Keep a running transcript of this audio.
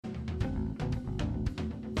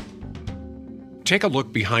Take a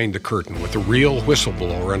look behind the curtain with the real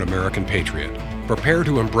whistleblower and American patriot. Prepare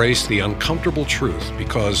to embrace the uncomfortable truth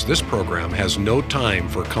because this program has no time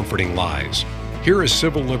for comforting lies. Here is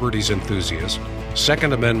civil liberties enthusiast,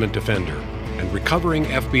 Second Amendment defender, and recovering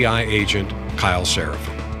FBI agent Kyle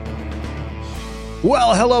Seraphin.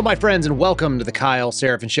 Well, hello, my friends, and welcome to the Kyle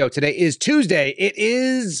Seraphin Show. Today is Tuesday. It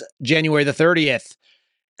is January the 30th.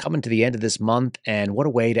 Coming to the end of this month, and what a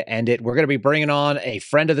way to end it. We're going to be bringing on a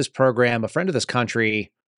friend of this program, a friend of this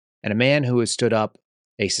country, and a man who has stood up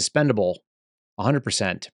a suspendable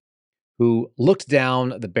 100%, who looked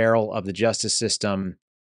down the barrel of the justice system,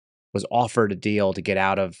 was offered a deal to get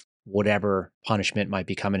out of whatever punishment might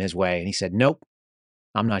be coming his way. And he said, nope,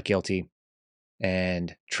 I'm not guilty,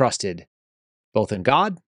 and trusted both in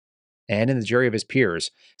God and in the jury of his peers.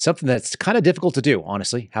 Something that's kind of difficult to do,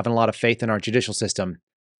 honestly, having a lot of faith in our judicial system.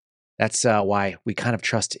 That's why we kind of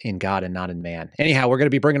trust in God and not in man. Anyhow, we're going to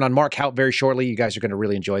be bringing on Mark Houck very shortly. You guys are going to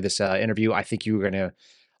really enjoy this interview. I think you're going to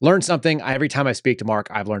learn something. Every time I speak to Mark,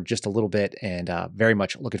 I've learned just a little bit, and very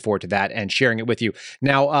much looking forward to that and sharing it with you.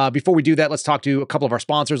 Now, before we do that, let's talk to a couple of our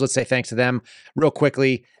sponsors. Let's say thanks to them real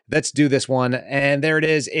quickly. Let's do this one. And there it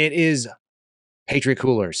is. It is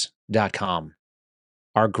PatriotCoolers.com.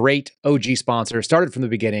 Our great OG sponsor, started from the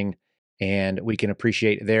beginning, and we can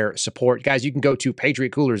appreciate their support. Guys, you can go to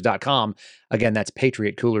PatriotCoolers.com. Again, that's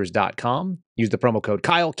PatriotCoolers.com. Use the promo code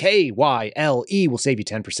Kyle, K-Y-L-E, will save you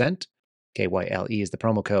 10%. KYLE is the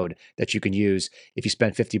promo code that you can use if you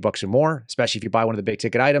spend $50 or more, especially if you buy one of the big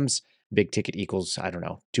ticket items. Big ticket equals, I don't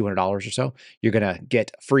know, $200 or so. You're going to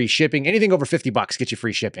get free shipping. Anything over $50 gets you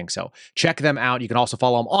free shipping. So check them out. You can also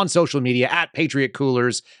follow them on social media at Patriot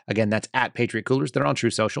Coolers. Again, that's at Patriot Coolers. They're on True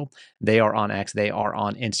Social. They are on X. They are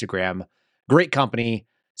on Instagram. Great company,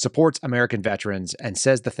 supports American veterans, and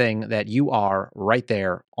says the thing that you are right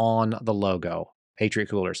there on the logo. Patriot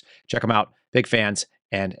Coolers. Check them out. Big fans.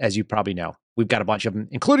 And as you probably know, we've got a bunch of them,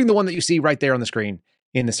 including the one that you see right there on the screen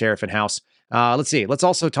in the Seraphin house. Let's see. Let's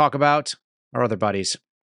also talk about our other buddies,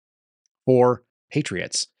 4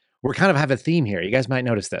 Patriots. We're kind of have a theme here. You guys might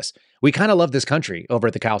notice this. We kind of love this country over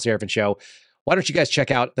at the Kyle Seraphin Show. Why don't you guys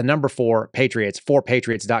check out the number 4 Patriots,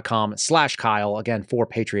 4patriots.com/Kyle. Again,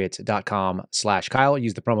 4patriots.com/Kyle.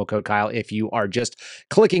 Use the promo code Kyle if you are just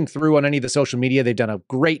clicking through on any of the social media. They've done a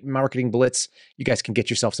great marketing blitz. You guys can get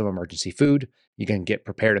yourself some emergency food. You can get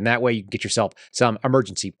prepared in that way. You can get yourself some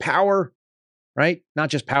emergency power, right? Not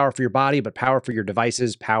just power for your body, but power for your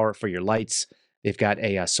devices, power for your lights. They've got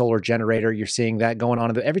a solar generator. You're seeing that going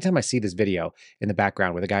on. Every time I see this video in the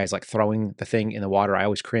background where the guy is like throwing the thing in the water, I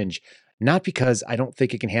always cringe. Not because I don't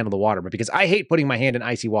think it can handle the water, but because I hate putting my hand in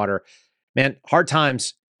icy water. Man, hard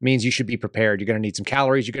times means you should be prepared. You're going to need some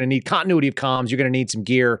calories. You're going to need continuity of comms. You're going to need some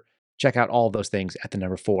gear. Check out all of those things at the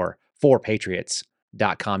number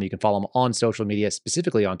 4patriots.com. You can follow them on social media,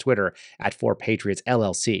 specifically on Twitter at 4Patriots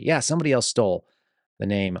LLC. Yeah, somebody else stole the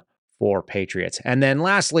name 4Patriots. And then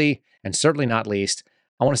lastly, and certainly not least,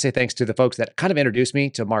 I want to say thanks to the folks that kind of introduced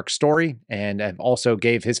me to Mark's story and have also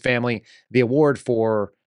gave his family the award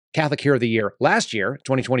for Catholic Hero of the Year last year,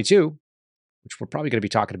 2022, which we're probably going to be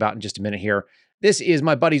talking about in just a minute here. This is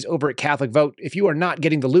my buddies over at Catholic Vote. If you are not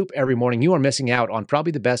getting the loop every morning, you are missing out on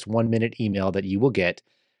probably the best 1-minute email that you will get.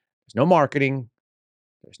 There's no marketing.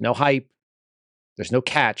 There's no hype. There's no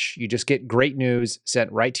catch. You just get great news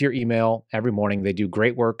sent right to your email every morning. They do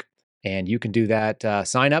great work, and you can do that.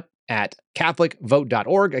 Sign up at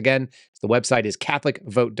catholicvote.org. Again, the website is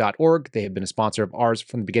catholicvote.org. They have been a sponsor of ours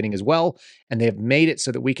from the beginning as well, and they have made it so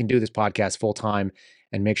that we can do this podcast full time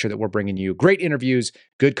and make sure that we're bringing you great interviews,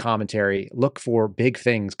 good commentary. Look for big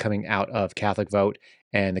things coming out of Catholic Vote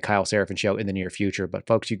and the Kyle Seraphin Show in the near future. But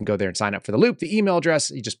folks, you can go there and sign up for the loop. The email address,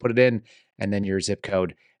 you just put it in, and then your zip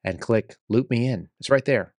code, and click Loop Me In. It's right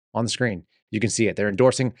there on the screen. You can see it. They're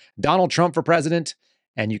endorsing Donald Trump for president,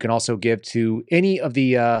 and you can also give to any of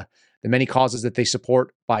the many causes that they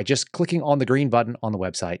support by just clicking on the green button on the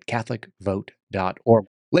website, catholicvote.org.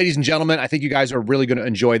 Ladies and gentlemen, I think you guys are really going to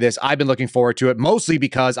enjoy this. I've been looking forward to it, mostly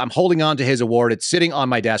because I'm holding on to his award. It's sitting on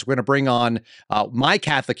my desk. We're going to bring on my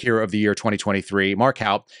Catholic Hero of the Year 2023, Mark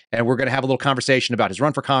Houck, and we're going to have a little conversation about his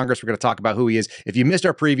run for Congress. We're going to talk about who he is. If you missed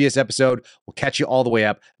our previous episode, we'll catch you all the way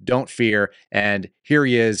up. Don't fear. And here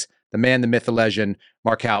he is, the man, the myth, the legend,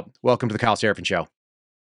 Mark Houck. Welcome to the Kyle Seraphin Show.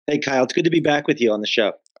 Hey, Kyle. It's good to be back with you on the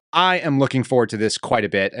show. I am looking forward to this quite a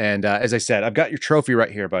bit. And as I said, I've got your trophy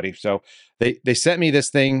right here, buddy. So they sent me this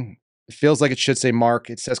thing. It feels like it should say Mark.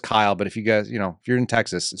 It says Kyle, but if you guys, if you're in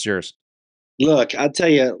Texas, it's yours. Look, I'll tell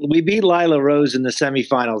you, we beat Lila Rose in the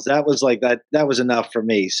semifinals. That was like that. That was enough for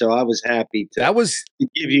me. So I was happy to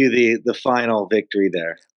give you the final victory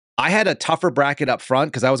there. I had a tougher bracket up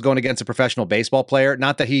front because I was going against a professional baseball player.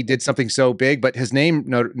 Not that he did something so big, but his name,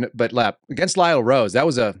 but against Lyle Rose, that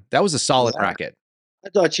was a solid bracket. I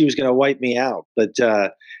thought she was going to wipe me out, but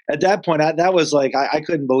at that point, that was like I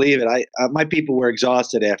couldn't believe it. My people were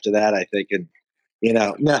exhausted after that. I think, and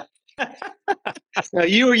no, no,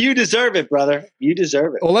 you deserve it, brother. You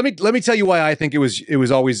deserve it. Well, let me tell you why I think it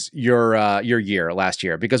was always your year last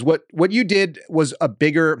year, because what you did was a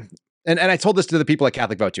bigger. And I told this to the people at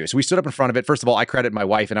Catholic Vote too. So we stood up in front of it. First of all, I credit my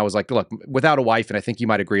wife, and I was like, look, without a wife, and I think you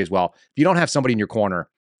might agree as well, if you don't have somebody in your corner,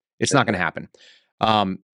 it's not going to happen.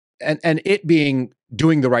 And it being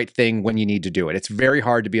doing the right thing when you need to do it. It's very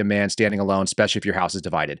hard to be a man standing alone, especially if your house is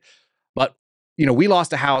divided. But, we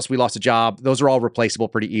lost a house, we lost a job. Those are all replaceable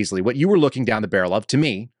pretty easily. What you were looking down the barrel of, to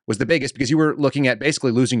me, was the biggest, because you were looking at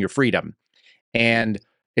basically losing your freedom. And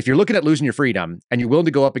if you're looking at losing your freedom and you're willing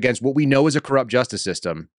to go up against what we know is a corrupt justice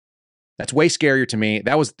system, that's way scarier to me.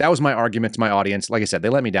 That was my argument to my audience. Like I said, they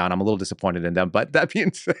let me down. I'm a little disappointed in them. But that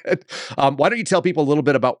being said, why don't you tell people a little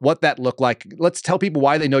bit about what that looked like? Let's tell people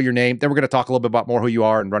why they know your name. Then we're going to talk a little bit about more who you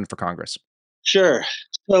are and running for Congress. Sure.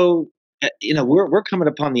 So, we're coming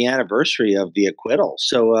upon the anniversary of the acquittal.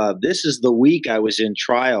 So this is the week I was in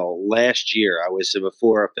trial last year. I was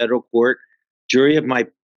before a federal court, jury of my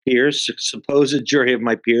peers, supposed jury of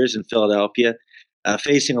my peers in Philadelphia.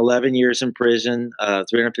 Facing 11 years in prison,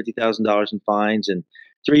 $350,000 in fines, and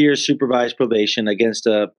 3 years supervised probation against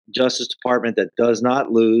a Justice Department that does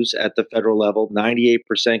not lose at the federal level, 98%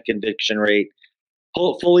 conviction rate,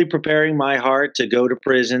 fully preparing my heart to go to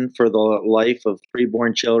prison for the life of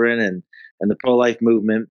preborn children and the pro-life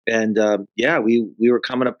movement. And we were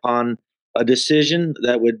coming upon a decision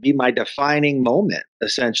that would be my defining moment,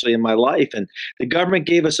 essentially, in my life. And the government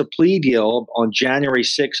gave us a plea deal on January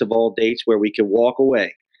 6th of all dates where we could walk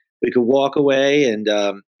away. We could walk away and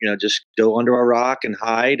just go under a rock and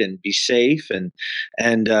hide and be safe and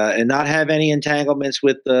not have any entanglements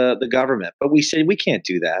with the government. But we said we can't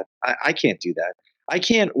do that. I can't do that. I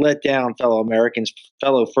can't let down fellow Americans,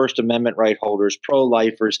 fellow First Amendment right holders,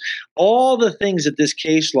 pro-lifers, all the things that this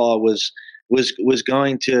case law was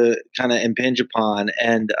going to kind of impinge upon.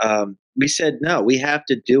 And we said, no, we have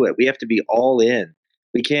to do it. We have to be all in.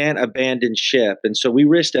 We can't abandon ship. And so we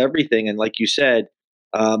risked everything. And like you said,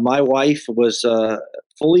 my wife was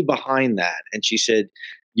fully behind that. And she said,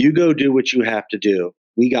 you go do what you have to do.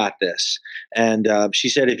 We got this. And she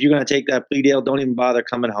said, if you're going to take that plea deal, don't even bother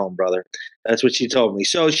coming home, brother. That's what she told me.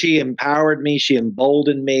 So she empowered me. She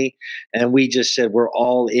emboldened me. And we just said, we're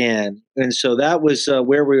all in. And so that was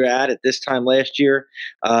where we were at this time last year.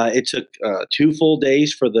 It took 2 full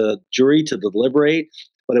days for the jury to deliberate,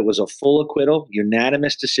 but it was a full acquittal,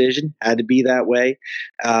 unanimous decision, had to be that way.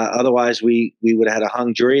 Otherwise, we would have had a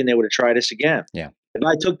hung jury and they would have tried us again. Yeah. If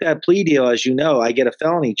I took that plea deal, as you know, I get a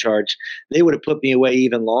felony charge, they would have put me away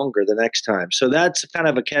even longer the next time. So that's kind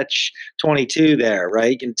of a catch-22 there,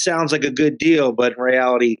 right? It sounds like a good deal, but in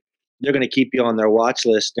reality, they're going to keep you on their watch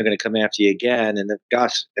list. They're going to come after you again. And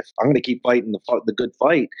if I'm going to keep fighting the good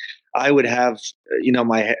fight, I would have,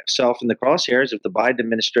 myself in the crosshairs if the Biden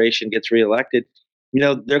administration gets reelected.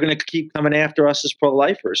 They're going to keep coming after us as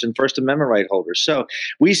pro-lifers and First Amendment right holders. So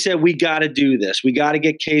we said, we got to do this. We got to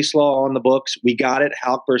get case law on the books. We got it.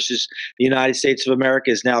 Houck versus the United States of America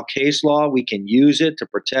is now case law. We can use it to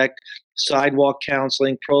protect sidewalk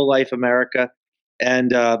counseling, pro-life America.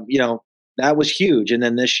 And, that was huge. And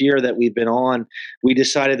then this year that we've been on, we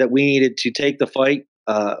decided that we needed to take the fight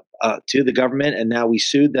to the government. And now we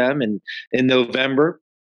sued them in November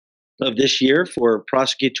of this year for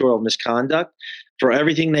prosecutorial misconduct, for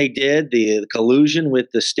everything they did, the collusion with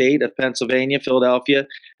the state of Pennsylvania, Philadelphia,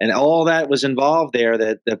 and all that was involved there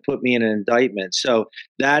that put me in an indictment. So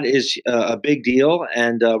that is a big deal,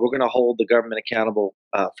 and we're going to hold the government accountable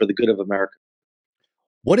for the good of America.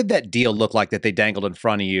 What did that deal look like that they dangled in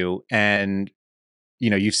front of you? And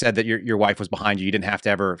you said that your wife was behind you. You didn't have to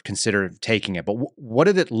ever consider taking it. But what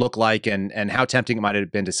did it look like, and how tempting it might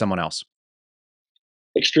have been to someone else?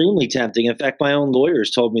 Extremely tempting. In fact, my own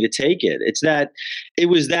lawyers told me to take it. It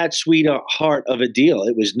was that sweet a heart of a deal.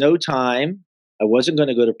 It was no time. I wasn't going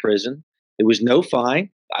to go to prison. It was no fine.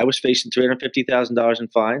 I was facing $350,000 in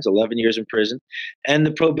fines, 11 years in prison, and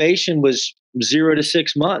the probation was 0 to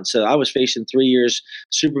 6 months. So I was facing 3 years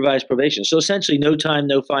supervised probation. So essentially, no time,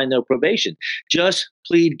 no fine, no probation. Just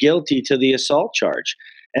plead guilty to the assault charge.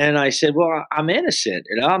 And I said, well, I'm innocent,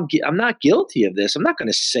 and I'm not guilty of this. I'm not going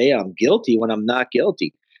to say I'm guilty when I'm not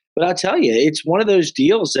guilty. But I'll tell you, it's one of those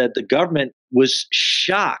deals that the government was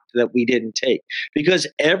shocked that we didn't take, because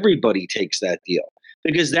everybody takes that deal,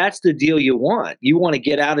 because that's the deal you want. You want to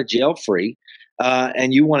get out of jail free,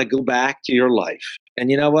 and you want to go back to your life. And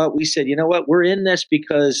you know what? We said, you know what? We're in this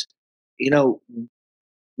because, you know,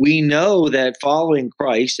 we know that following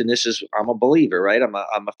Christ, and this is, I'm a believer, right? I'm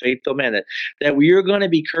a faithful man, that we are going to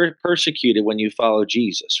be persecuted when you follow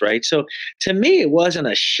Jesus, right? So to me, it wasn't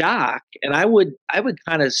a shock. And I would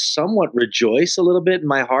kind of somewhat rejoice a little bit in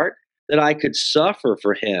my heart that I could suffer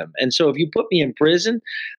for him. And so if you put me in prison,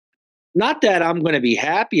 not that I'm going to be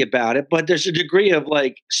happy about it, but there's a degree of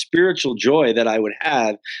like spiritual joy that I would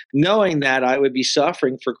have knowing that I would be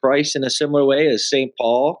suffering for Christ in a similar way as St.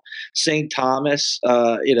 Paul, St. Thomas,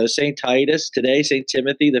 St. Titus today, St.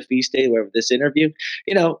 Timothy, the feast day of this interview,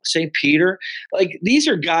 St. Peter. Like these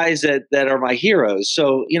are guys that are my heroes.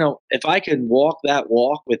 So, if I can walk that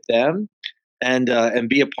walk with them, and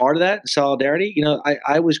be a part of that solidarity,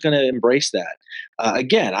 I was going to embrace that.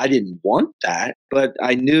 Again, I didn't want that, but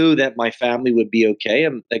I knew that my family would be okay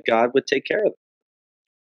and that God would take care of them.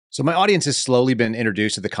 So my audience has slowly been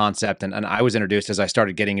introduced to the concept, and I was introduced as I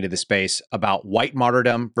started getting into the space about white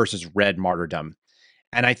martyrdom versus red martyrdom.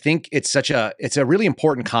 And I think it's a really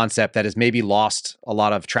important concept that has maybe lost a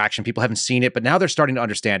lot of traction. People haven't seen it, but now they're starting to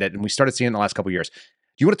understand it. And we started seeing it in the last couple of years. Do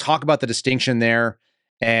you want to talk about the distinction there?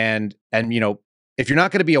 And if you're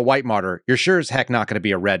not going to be a white martyr, you're sure as heck not going to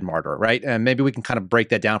be a red martyr, right? And maybe we can kind of break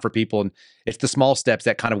that down for people. And it's the small steps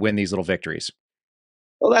that kind of win these little victories.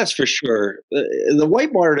 Well, that's for sure. The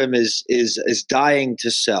white martyrdom is dying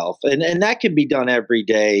to self, and that can be done every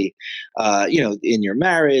day. In your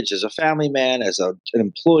marriage, as a family man, as an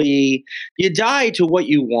employee, you die to what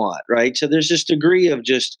you want, right? So there's this degree of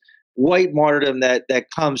just white martyrdom that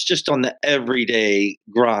comes just on the everyday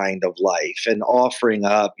grind of life and offering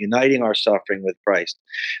up, uniting our suffering with Christ.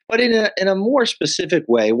 But in a more specific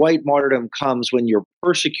way, white martyrdom comes when you're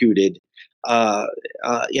persecuted,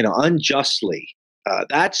 unjustly.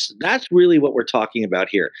 That's really what we're talking about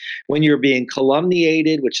here. When you're being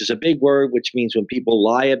calumniated, which is a big word, which means when people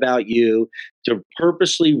lie about you to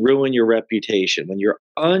purposely ruin your reputation, when you're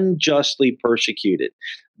unjustly persecuted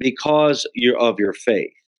because of your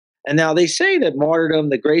faith. And now they say that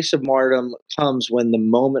martyrdom, the grace of martyrdom, comes when the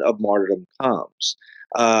moment of martyrdom comes.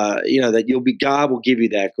 That God will give you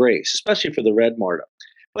that grace, especially for the red martyrdom.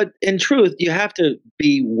 But in truth, you have to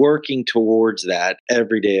be working towards that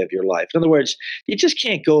every day of your life. In other words, you just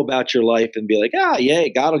can't go about your life and be like, yay,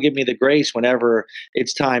 God will give me the grace whenever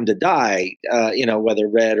it's time to die, whether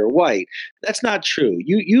red or white. That's not true.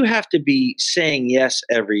 You have to be saying yes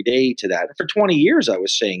every day to that. For 20 years, I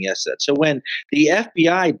was saying yes to that. So when the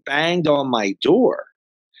FBI banged on my door,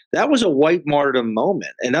 that was a white martyrdom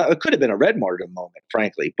moment. And it could have been a red martyrdom moment,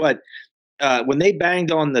 frankly. But when they banged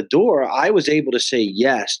on the door, I was able to say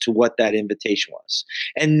yes to what that invitation was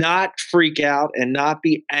and not freak out and not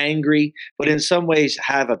be angry, but in some ways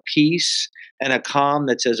have a peace and a calm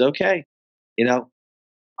that says, okay,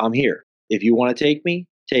 I'm here. If you want to take me,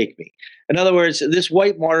 take me. In other words, this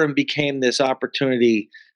white martyrdom became this opportunity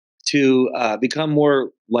to become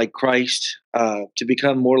more like Christ, to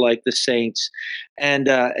become more like the saints. And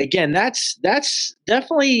again, that's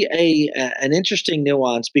definitely an interesting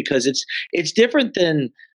nuance because it's different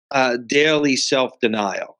than daily self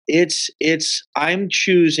denial. It's I'm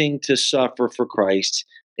choosing to suffer for Christ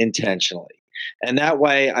intentionally, and that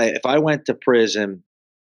way, if I went to prison,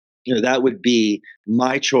 that would be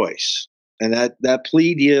my choice, and that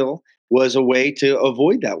plea deal was a way to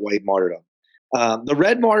avoid that white martyrdom. The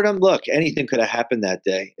red martyrdom, look, anything could have happened that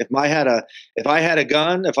day. If I had a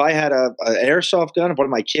gun, if I had an airsoft gun, if one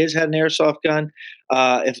of my kids had an airsoft gun,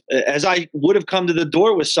 if as I would have come to the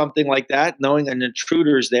door with something like that, knowing an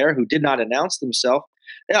intruder is there who did not announce themselves,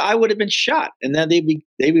 I would have been shot, and then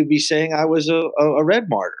they would be saying I was a red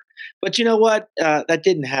martyr. But you know what? That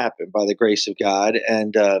didn't happen by the grace of God,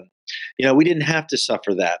 and we didn't have to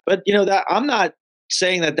suffer that. But that I'm not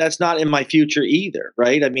saying that that's not in my future either,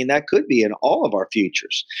 right? I mean, that could be in all of our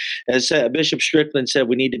futures. As Bishop Strickland said,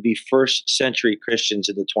 we need to be first century Christians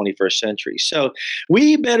in the 21st century. So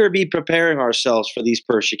we better be preparing ourselves for these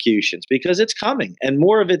persecutions because it's coming and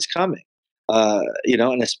more of it's coming.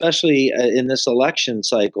 And especially in this election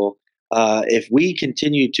cycle, if we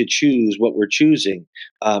continue to choose what we're choosing,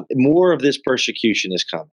 more of this persecution is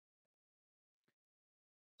coming.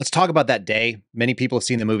 Let's talk about that day. Many people have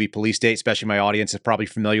seen the movie Police State, especially my audience is probably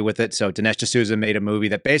familiar with it. So Dinesh D'Souza made a movie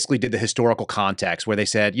that basically did the historical context where they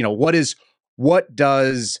said, what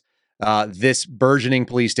does this burgeoning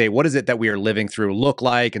police state, what is it that we are living through look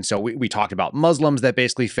like? And so we talked about Muslims that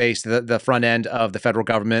basically faced the front end of the federal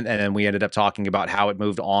government. And then we ended up talking about how it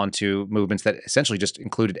moved on to movements that essentially just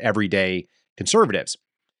included everyday conservatives.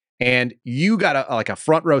 And you got a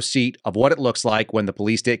front row seat of what it looks like when the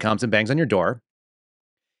police state comes and bangs on your door.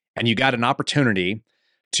 And you got an opportunity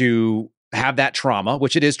to have that trauma,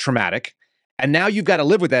 which it is traumatic. And now you've got to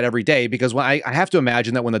live with that every day, because when I have to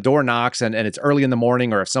imagine that when the door knocks and it's early in the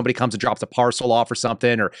morning, or if somebody comes and drops a parcel off or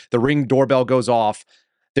something, or the Ring doorbell goes off,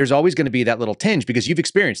 there's always going to be that little tinge because you've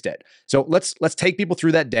experienced it. So let's take people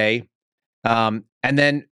through that day. And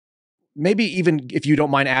then maybe even if you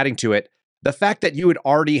don't mind adding to it, the fact that you had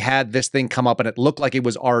already had this thing come up and it looked like it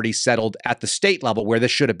was already settled at the state level where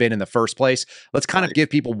this should have been in the first place. Let's kind of give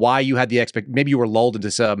people why you had the maybe you were lulled into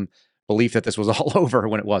some belief that this was all over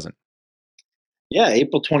when it wasn't. Yeah,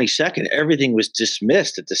 April 22nd, everything was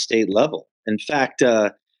dismissed at the state level. In fact, they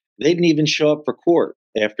didn't even show up for court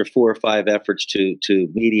after 4 or 5 efforts to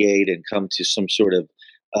mediate and come to some sort of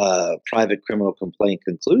private criminal complaint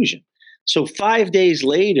conclusion. So 5 days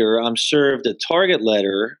later, I'm served a target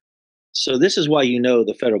letter. So this is why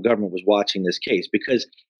the federal government was watching this case, because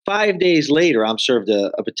 5 days later, I'm served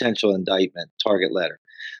a potential indictment target letter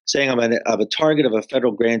saying I'm a target of a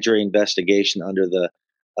federal grand jury investigation under the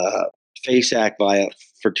uh, FACE Act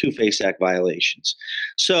for 2 FACE Act violations.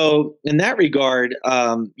 So in that regard,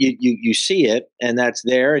 you see it, and that's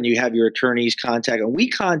there, and you have your attorneys contact. And we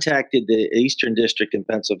contacted the Eastern District in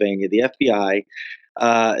Pennsylvania, the FBI,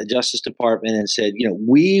 Justice Department, and said,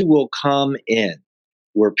 we will come in.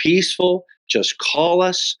 We're peaceful. Just call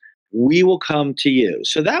us. We will come to you.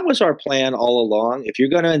 So that was our plan all along. If you're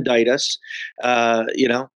going to indict us,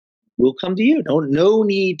 we'll come to you. No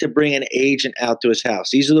need to bring an agent out to his house.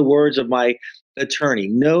 These are the words of my attorney.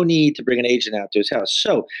 No need to bring an agent out to his house.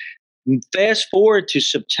 So fast forward to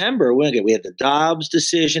September. We had the Dobbs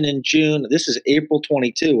decision in June. This is April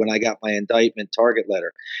 22 when I got my indictment target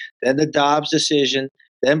letter. Then the Dobbs decision.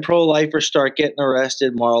 Then pro-lifers start getting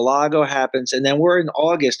arrested. Mar-a-Lago happens. And then we're in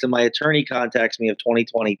August, and my attorney contacts me of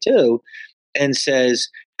 2022 and says,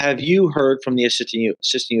 have you heard from the assistant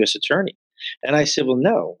U.S. attorney? And I said, well,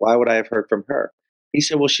 no. Why would I have heard from her? He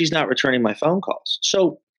said, well, she's not returning my phone calls.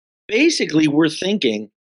 So basically, we're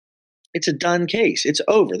thinking it's a done case. It's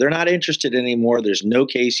over. They're not interested anymore. There's no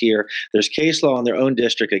case here. There's case law in their own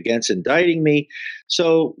district against indicting me.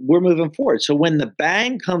 So we're moving forward. So when the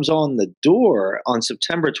bang comes on the door on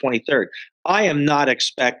September 23rd, I am not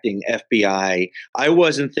expecting FBI. I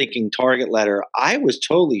wasn't thinking target letter. I was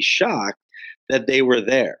totally shocked that they were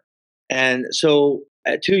there. And so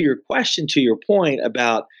to your question, to your point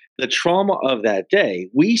about the trauma of that day,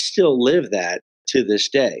 we still live that to this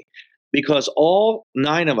day, because all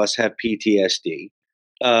 9 of us have PTSD.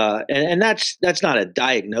 And that's not a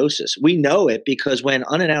diagnosis. We know it because when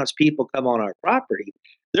unannounced people come on our property,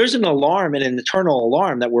 there's an alarm, an internal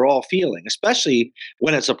alarm that we're all feeling, especially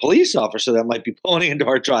when it's a police officer that might be pulling into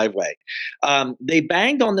our driveway. They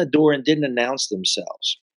banged on the door and didn't announce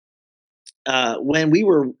themselves. When we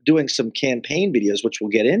were doing some campaign videos, which we'll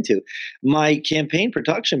get into, my campaign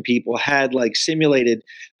production people had like simulated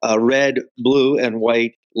red, blue, and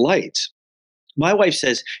white lights. My wife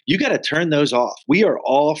says, you got to turn those off. We are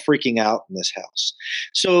all freaking out in this house.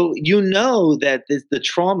 So that the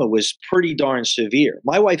trauma was pretty darn severe.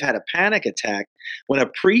 My wife had a panic attack when a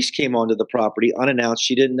priest came onto the property unannounced.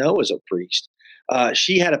 She didn't know it was a priest.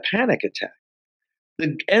 She had a panic attack.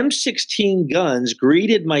 The M16 guns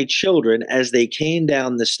greeted my children as they came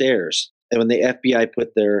down the stairs, and when the FBI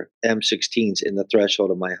put their M16s in the threshold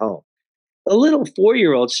of my home. A little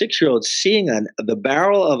 4-year-old, 6-year-old seeing the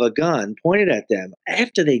barrel of a gun pointed at them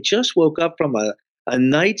after they just woke up from a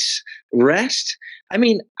night's rest. I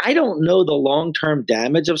mean, I don't know the long-term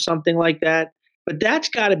damage of something like that, but that's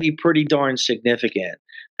got to be pretty darn significant.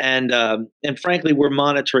 And frankly, we're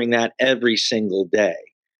monitoring that every single day.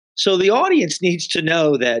 So the audience needs to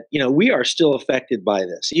know that we are still affected by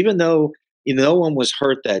this, even though no one was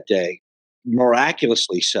hurt that day,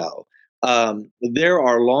 miraculously so. There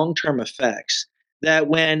are long-term effects that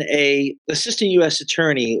when a assistant U.S.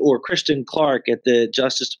 attorney or Kristen Clark at the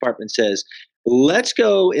Justice Department says, let's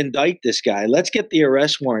go indict this guy, let's get the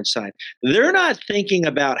arrest warrant signed, they're not thinking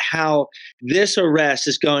about how this arrest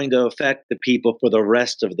is going to affect the people for the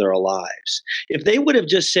rest of their lives. If they would have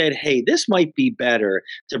just said, hey, this might be better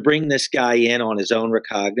to bring this guy in on his own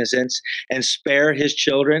recognizance and spare his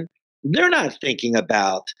children, they're not thinking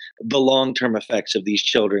about the long-term effects of these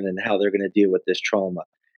children and how they're going to deal with this trauma.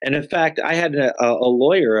 And in fact, I had a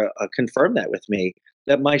lawyer confirm that with me,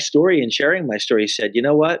 that my story and sharing my story said, you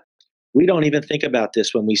know what? We don't even think about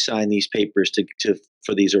this when we sign these papers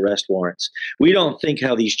for these arrest warrants. We don't think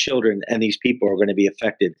how these children and these people are going to be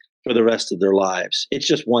affected for the rest of their lives. It's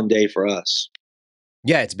just one day for us.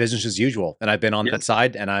 Yeah, it's business as usual. And I've been on that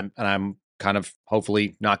side, and I'm kind of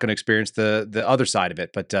hopefully not going to experience the other side of it,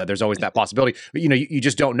 but there's always that possibility. But, you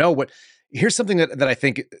just don't know what. Here's something that I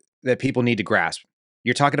think that people need to grasp.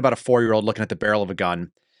 You're talking about a 4-year-old looking at the barrel of a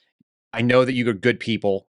gun. I know that you're good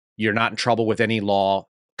people. You're not in trouble with any law.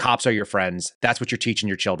 Cops are your friends. That's what you're teaching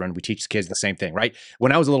your children. We teach the kids the same thing, right?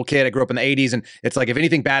 When I was a little kid, I grew up in the 80s, and it's like if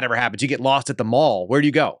anything bad ever happens, you get lost at the mall. Where do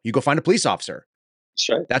you go? You go find a police officer. That's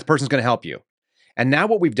right. That person's going to help you. And now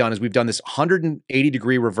what we've done is we've done this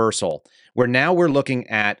 180-degree reversal where now we're looking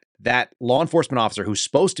at that law enforcement officer who's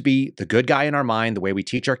supposed to be the good guy in our mind, the way we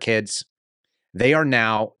teach our kids. They are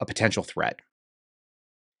now a potential threat.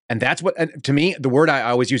 And that's what, and to me, the word I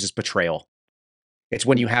always use is betrayal. It's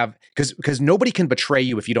when you have, because nobody can betray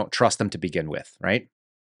you if you don't trust them to begin with, right?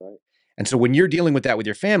 Right. And so when you're dealing with that with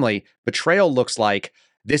your family, betrayal looks like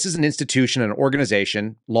this is an institution, an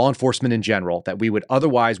organization, law enforcement in general, that we would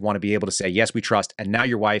otherwise want to be able to say, yes, we trust. And now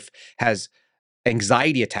your wife has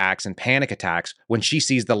anxiety attacks and panic attacks when she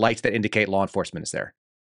sees the lights that indicate law enforcement is there.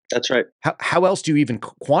 That's right. How else do you even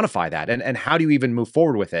quantify that? And how do you even move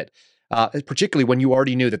forward with it? Particularly when you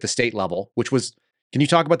already knew that the state level, which was, can you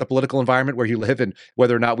talk about the political environment where you live and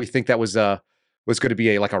whether or not we think that was going to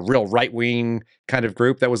be a real right-wing kind of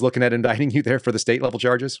group that was looking at indicting you there for the state level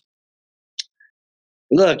charges?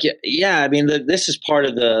 Look, yeah, I mean, this is part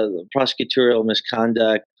of the prosecutorial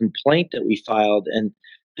misconduct complaint that we filed, and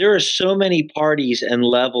there are so many parties and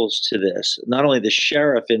levels to this. Not only the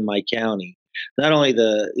sheriff in my county, not only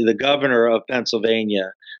the governor of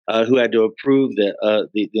Pennsylvania, who had to approve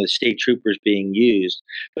the state troopers being used,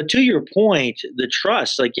 but to your point, the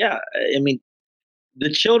trust. Like, yeah, I mean,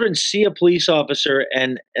 the children see a police officer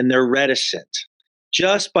and they're reticent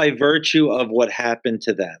just by virtue of what happened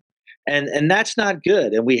to them, and that's not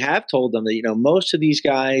good. And we have told them that most of these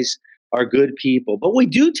guys are good people, but we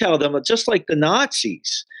do tell them just like the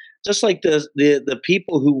Nazis, just like the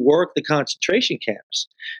people who worked the concentration camps,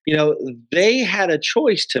 they had a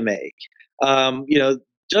choice to make.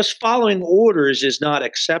 Just following orders is not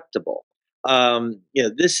acceptable.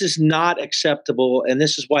 This is not acceptable, and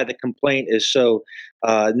this is why the complaint is so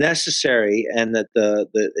necessary, and that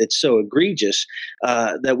it's so egregious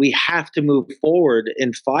that we have to move forward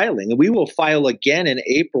in filing. And we will file again in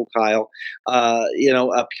April, Kyle.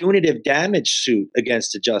 A punitive damage suit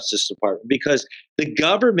against the Justice Department because the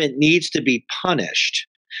government needs to be punished.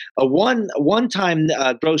 A one-time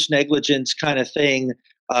gross negligence kind of thing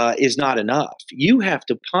is not enough. You have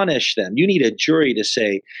to punish them. You need a jury to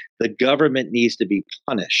say the government needs to be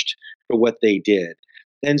punished for what they did.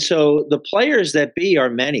 And so the players that be are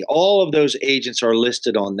many. All of those agents are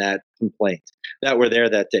listed on that complaint that were there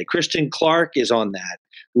that day. Christian Clark is on that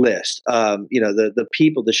list. The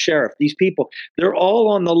people, the sheriff, these people, they're all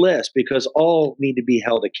on the list because all need to be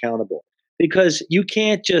held accountable. Because you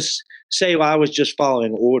can't just say, well, I was just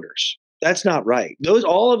following orders. That's not right.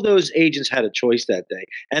 All of those agents had a choice that day,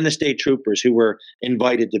 and the state troopers who were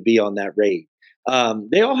invited to be on that raid.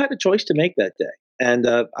 They all had a choice to make that day. And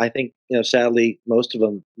I think, sadly, most of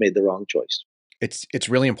them made the wrong choice. It's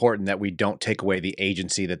really important that we don't take away the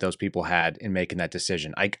agency that those people had in making that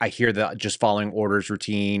decision. I hear the just following orders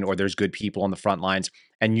routine, or there's good people on the front lines.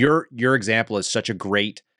 And your example is such a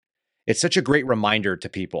great reminder to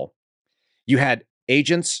people. You had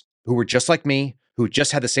agents who were just like me, who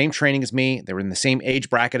just had the same training as me. They were in the same age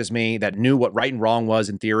bracket as me, that knew what right and wrong was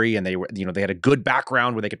in theory. And they were, they had a good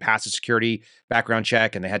background where they could pass a security background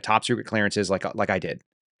check, and they had top secret clearances like I did.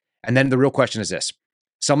 And then the real question is this: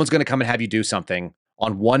 someone's going to come and have you do something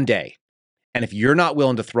on one day. And if you're not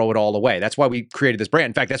willing to throw it all away, that's why we created this brand.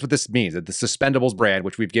 In fact, that's what this means, the Suspendables brand,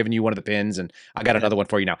 which we've given you one of the pins, and I got another one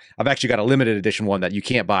for you now. I've actually got a limited edition one that you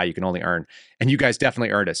can't buy, you can only earn. And you guys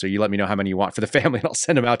definitely earned it. So you let me know how many you want for the family, and I'll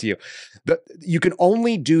send them out to you. You can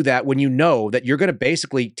only do that when you know that you're going to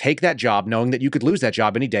basically take that job knowing that you could lose that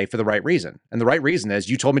job any day for the right reason. And the right reason is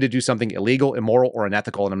you told me to do something illegal, immoral, or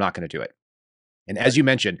unethical, and I'm not going to do it. And as you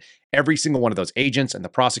mentioned, every single one of those agents and the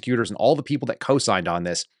prosecutors and all the people that co-signed on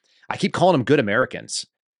this, I keep calling them good Americans,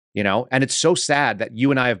 and it's so sad that you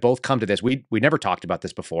and I have both come to this. We never talked about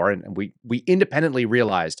this before, and we independently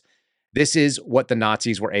realized this is what the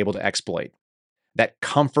Nazis were able to exploit. That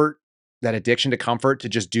comfort, that addiction to comfort, to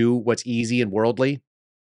just do what's easy and worldly,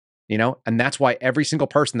 and that's why every single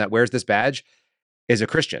person that wears this badge is a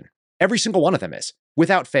Christian. Every single one of them is,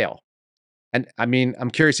 without fail. And I mean,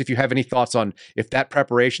 I'm curious if you have any thoughts on if that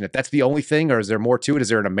preparation, if that's the only thing, or is there more to it? Is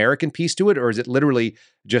there an American piece to it? Or is it literally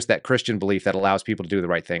just that Christian belief that allows people to do the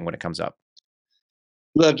right thing when it comes up?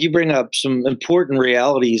 Look, you bring up some important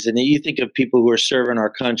realities, and you think of people who are serving our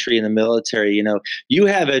country in the military. You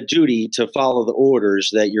have a duty to follow the orders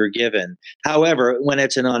that you're given. However, when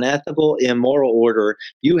it's an unethical, immoral order,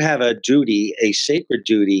 you have a duty, a sacred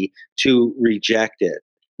duty, to reject it.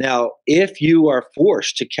 Now, if you are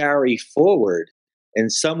forced to carry forward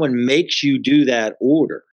and someone makes you do that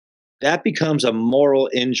order, that becomes a moral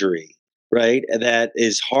injury. right? That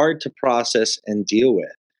is hard to process and deal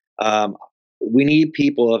with. Um, we need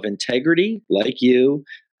people of integrity like you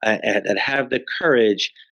that have the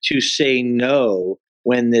courage to say no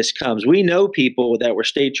when this comes. We know people that were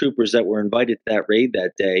state troopers that were invited to that raid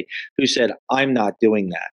that day who said, I'm not doing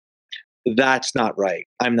that. That's not right.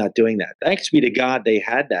 I'm not doing that. Thanks be to God, they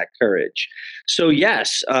had that courage. So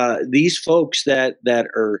yes, these folks that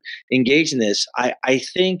are engaged in this, I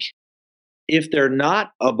think if they're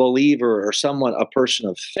not a believer or someone, a person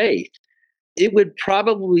of faith, it would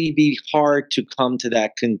probably be hard to come to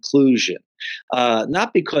that conclusion.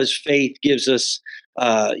 Not because faith gives us,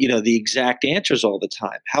 the exact answers all the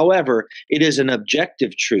time. However, it is an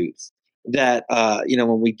objective truth that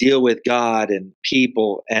when we deal with God and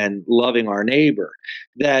people and loving our neighbor,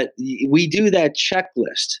 that we do that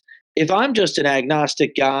checklist. If I'm just an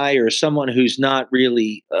agnostic guy or someone who's not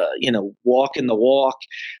really, walking the walk,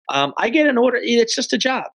 I get an order. It's just a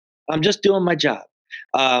job. I'm just doing my job.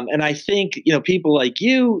 And I think, people like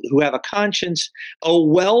you who have a conscience, a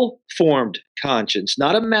well formed conscience,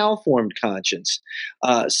 not a malformed conscience.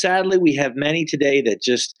 Sadly, we have many today that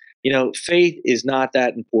just, faith is not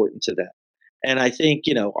that important to them. And I think,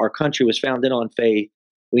 our country was founded on faith.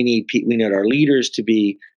 We need our leaders to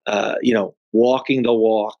be, walking the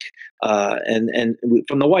walk.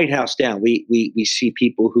 From the White House down, we see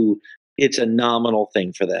people who it's a nominal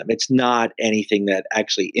thing for them. It's not anything that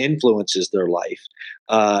actually influences their life.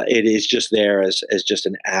 It is just there as just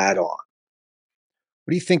an add-on.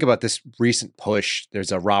 What do you think about this recent push?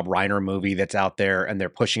 There's a Rob Reiner movie that's out there, and they're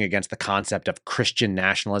pushing against the concept of Christian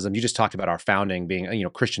nationalism. You just talked about our founding being,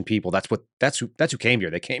 Christian people. That's who came here.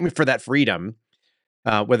 They came here for that freedom.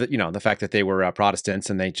 Whether the fact that they were Protestants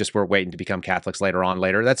and they just were waiting to become Catholics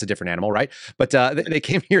later, that's a different animal, right? But they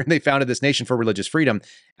came here and they founded this nation for religious freedom,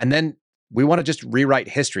 and then we want to just rewrite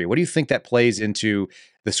history. What do you think that plays into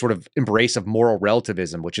the sort of embrace of moral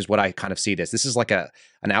relativism, which is what I kind of see this? This is like an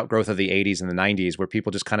outgrowth of the '80s and the '90s, where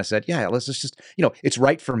people just kind of said, "Yeah, let's just it's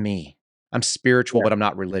right for me. I'm spiritual, Yeah. but I'm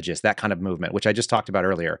not religious." That kind of movement, which I just talked about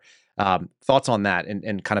earlier. Thoughts on that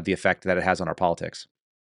and kind of the effect that it has on our politics?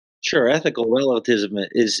 Sure, ethical relativism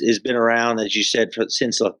is been around, as you said,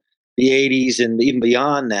 since the '80s and even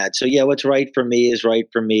beyond that. So yeah, what's right for me is right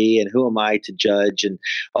for me, and who am I to judge and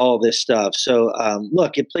all this stuff. So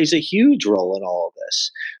look, it plays a huge role in all of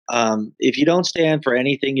this. If you don't stand for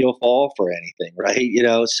anything, you'll fall for anything,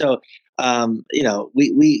 right? So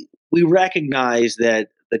we recognize that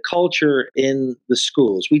the culture in the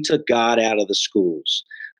schools, we took God out of the schools,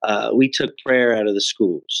 we took prayer out of the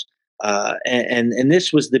schools. And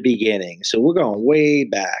this was the beginning. So we're going way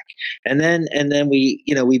back, and then we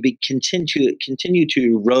continue to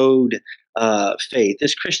erode faith.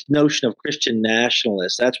 This Christian notion of Christian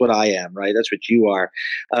nationalists. That's what I am, right? That's what you are.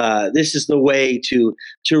 This is the way to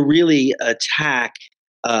really attack.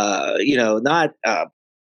 Not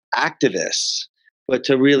activists, but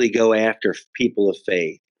to really go after people of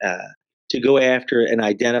faith, to go after and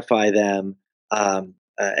identify them.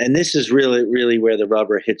 And this is really, really where the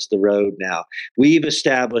rubber hits the road now. We've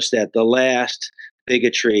established that the last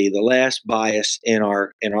bigotry, the last bias in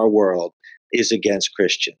our world is against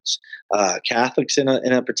Christians, Catholics in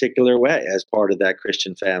a particular way as part of that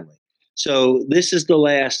Christian family. So this is the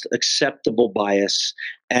last acceptable bias,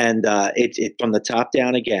 and it from the top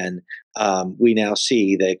down again. We now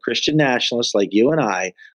see that Christian nationalists like you and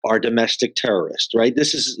I are domestic terrorists, right?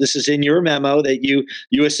 This is in your memo that you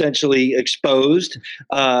essentially exposed.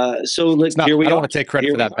 So It's not. here we I don't are. want to take credit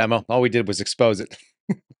Here for we that memo. All we did was expose it.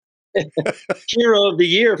 are. Hero of the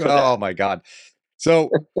year for Oh that. my God. So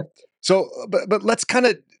but let's kind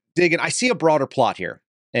of dig in. I see a broader plot here,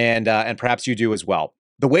 and perhaps you do as well.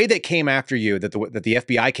 The way they came after you, that the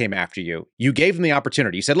FBI came after you, you gave them the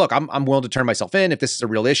opportunity. You said, "Look, I'm willing to turn myself in if this is a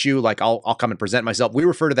real issue. Like I'll come and present myself." We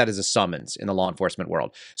refer to that as a summons in the law enforcement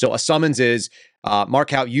world. So a summons is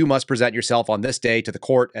Mark Houck, you must present yourself on this day to the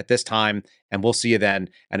court at this time, and we'll see you then.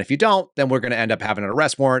 And if you don't, then we're going to end up having an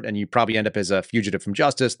arrest warrant, and you probably end up as a fugitive from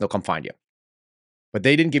justice. They'll come find you. But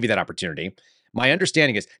they didn't give you that opportunity. My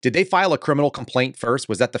understanding is, did they file a criminal complaint first?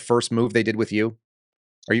 Was that the first move they did with you?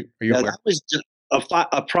 Are you Now aware? that was just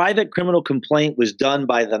a private criminal complaint was done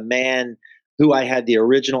by the man who I had the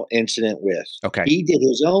original incident with. Okay, He did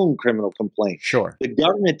his own criminal complaint. sure. The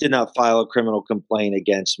government did not file a criminal complaint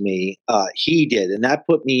against me. He did, and that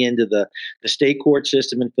put me into the state court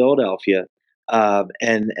system in Philadelphia.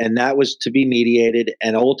 And that was to be mediated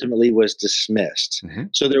and ultimately was dismissed. Hmm.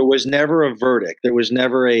 So there was never a verdict. There was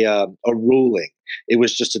never a ruling. It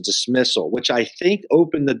was just a dismissal, which I think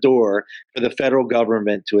opened the door for the federal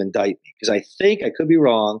government to indict me. Because I think, I could be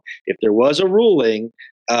wrong, if there was a ruling,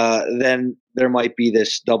 then there might be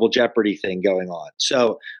this double jeopardy thing going on.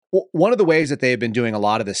 So Well, one of the ways that they have been doing a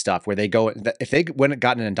lot of this stuff where they go, if they went and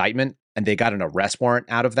got an indictment and they got an arrest warrant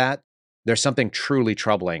out of that, there's something truly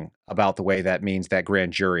troubling about the way that means that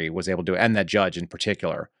grand jury was able to, and that judge in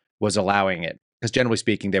particular was allowing it. Because generally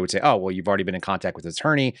speaking, they would say, oh, well, you've already been in contact with the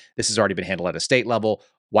attorney. This has already been handled at a state level.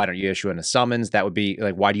 Why don't you issue a summons? That would be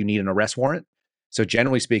like, why do you need an arrest warrant? So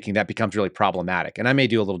generally speaking, that becomes really problematic. And I may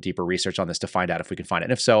do a little deeper research on this to find out if we can find it.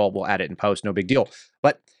 And if so, we'll add it in post, no big deal.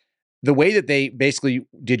 But the way that they basically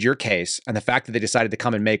did your case and the fact that they decided to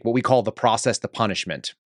come and make what we call the process, the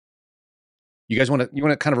punishment. You guys want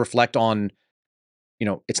to kind of reflect on,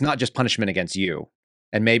 it's not just punishment against you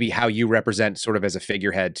and maybe how you represent sort of as a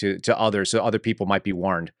figurehead to others. So other people might be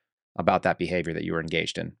warned about that behavior that you were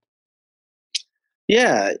engaged in.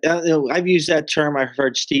 yeah, I've used that term. I've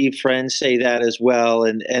heard Steve Friend say that as well,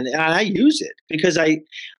 and I use it because I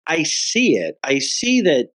see it. I see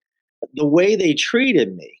that the way they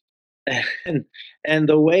treated me, and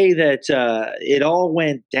the way that it all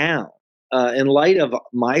went down, in light of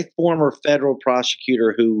my former federal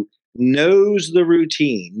prosecutor who knows the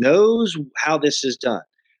routine, knows how this is done.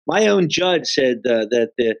 My own judge said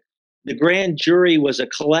that the grand jury was a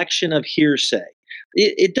collection of hearsay.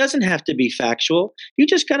 It doesn't have to be factual. You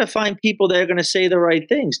just got to find people that are going to say the right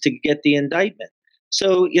things to get the indictment.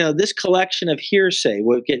 So, this collection of hearsay,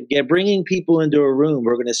 we're bringing people into a room.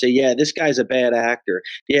 We're going to say, yeah, this guy's a bad actor.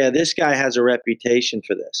 Yeah, this guy has a reputation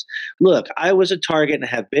for this. Look, I was a target and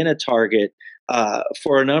have been a target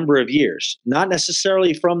for a number of years, not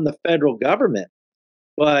necessarily from the federal government,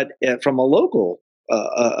 but from a local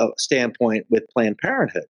standpoint with Planned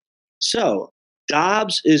Parenthood. So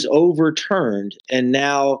Dobbs is overturned, and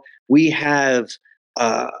now we have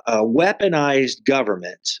a weaponized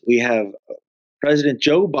government. We have President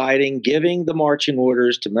Joe Biden giving the marching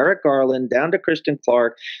orders to Merrick Garland down to Kristen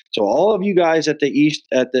Clark, to all of you guys at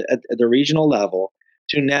the regional level,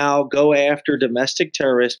 to now go after domestic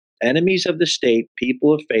terrorists, enemies of the state,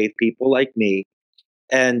 people of faith, people like me,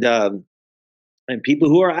 and people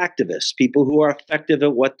who are activists, people who are effective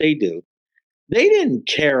at what they do. They didn't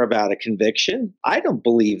care about a conviction. I don't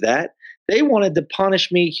believe that. They wanted to punish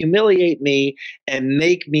me, humiliate me, and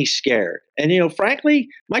make me scared. And frankly,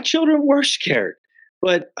 my children were scared,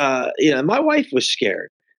 but my wife was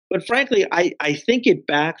scared. But frankly, I think it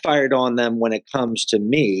backfired on them when it comes to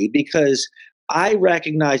me because I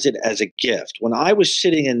recognize it as a gift. When I was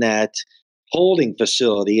sitting in that holding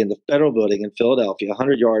facility in the federal building in Philadelphia,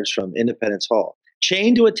 100 yards from Independence Hall,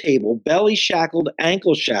 chained to a table, belly shackled,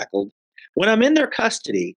 ankle shackled. When I'm in their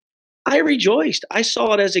custody, I rejoiced. I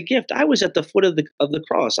saw it as a gift. I was at the foot of the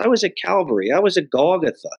cross. I was at Calvary. I was at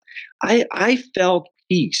Golgotha. I felt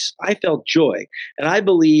peace. I felt joy. And I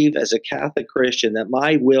believe as a Catholic Christian that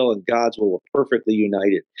my will and God's will were perfectly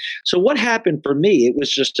united. So what happened for me, it was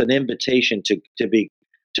just an invitation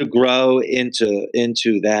to grow into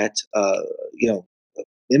that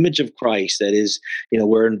image of Christ. That is,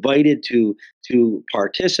 we're invited to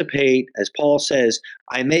participate, as Paul says,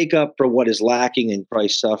 I make up for what is lacking in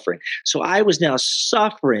Christ's suffering. So I was now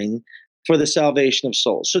suffering for the salvation of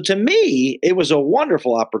souls. So to me, it was a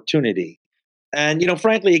wonderful opportunity. And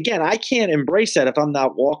frankly, again, I can't embrace that if I'm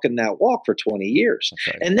not walking that walk for 20 years.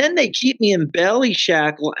 Right. And then they keep me in belly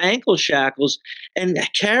shackle, ankle shackles, and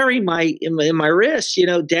carry my wrists,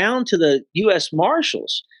 down to the U.S.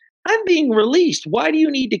 Marshals. I'm being released. Why do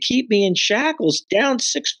you need to keep me in shackles down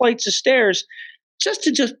 6 flights of stairs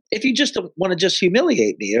if you just want to just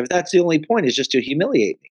humiliate me, if that's the only point is just to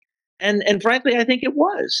humiliate me? And frankly, I think it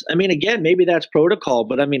was. I mean, again, maybe that's protocol,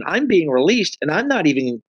 but I mean, I'm being released and I'm not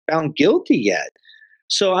even found guilty yet.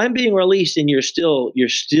 So I'm being released and you're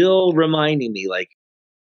still reminding me, like,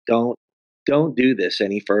 don't do this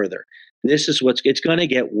any further. This is it's going to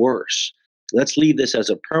get worse. Let's leave this as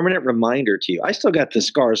a permanent reminder to you. I still got the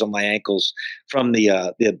scars on my ankles from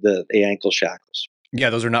the ankle shackles. Yeah,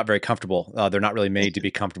 those are not very comfortable. They're not really made to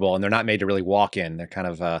be comfortable, and they're not made to really walk in. They're kind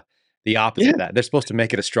of the opposite of that. They're supposed to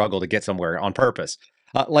make it a struggle to get somewhere on purpose.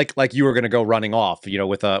 Like you were going to go running off,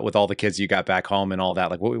 with all the kids you got back home and all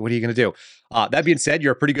that. Like, what are you going to do? That being said,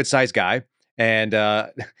 you're a pretty good sized guy, and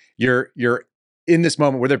you're in this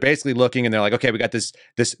moment where they're basically looking and they're like, okay, we got this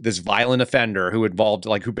violent offender who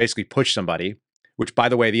basically pushed somebody. Which, by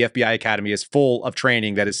the way, the FBI Academy is full of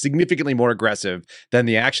training that is significantly more aggressive than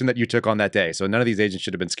the action that you took on that day. So none of these agents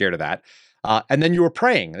should have been scared of that. And then you were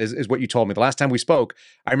praying, is what you told me the last time we spoke.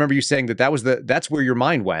 I remember you saying that's where your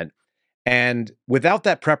mind went. And without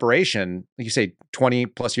that preparation, like you say, 20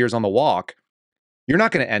 plus years on the walk, you're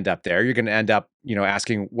not going to end up there. You're going to end up,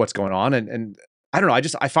 asking what's going on. And I don't know.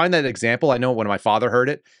 I find that example. I know when my father heard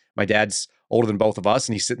it, my dad's older than both of us,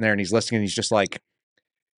 and he's sitting there and he's listening, and he's just like,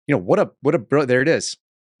 there it is.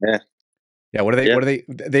 Yeah. Yeah, what are they? Yeah. What are they?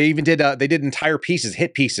 They even did. They did entire pieces,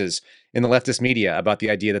 hit pieces in the leftist media about the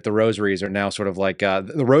idea that the rosaries are now sort of like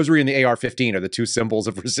the rosary and the AR-15 are the two symbols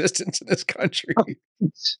of resistance in this country.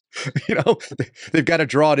 They've got to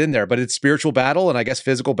draw it in there, but it's spiritual battle and I guess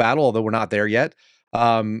physical battle, although we're not there yet.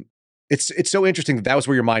 It's so interesting that was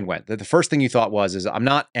where your mind went. That the first thing you thought is I'm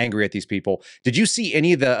not angry at these people. Did you see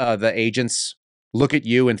any of the agents look at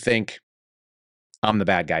you and think, I'm the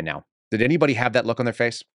bad guy now? Did anybody have that look on their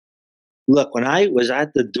face? Look, when I was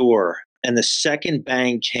at the door and the second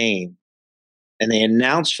bang came, and they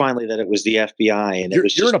announced finally that it was the FBI, and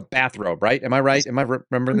you're in a bathrobe, right? Am I right? Am I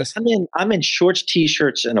remembering this? I'm in shorts,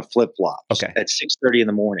 t-shirts, and a flip-flops. Okay. At 6:30 in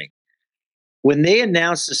the morning. When they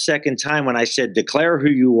announced the second time, when I said, "Declare who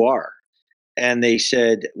you are," and they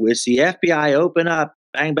said, "It's the FBI. Open up!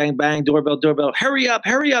 Bang, bang, bang! Doorbell, doorbell! Hurry up!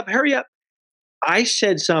 Hurry up! Hurry up!" I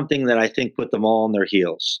said something that I think put them all on their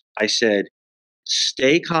heels. I said,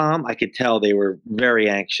 "Stay calm." I could tell they were very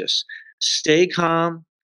anxious. "Stay calm.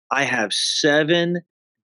 I have 7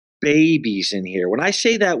 babies in here." When I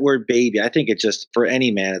say that word baby, I think it's just for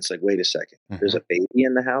any man, it's like, wait a second. There's a baby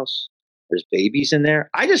in the house. There's babies in there.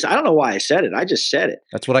 I don't know why I said it. I just said it.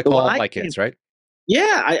 That's what I call my kids, right?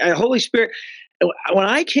 Yeah. Holy Spirit. When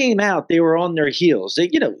I came out, they were on their heels.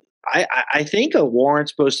 I think a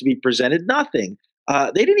warrant's supposed to be presented. Nothing.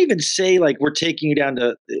 They didn't even say like, we're taking you down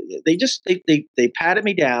to, they patted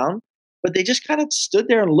me down, but they just kind of stood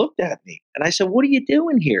there and looked at me. And I said, "What are you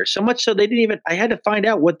doing here?" So much so I had to find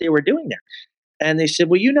out what they were doing there. And they said,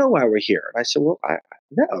 "Well, you know why we're here." And I said, "Well,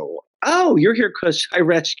 no." "Oh, you're here because I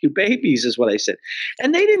rescue babies," is what I said.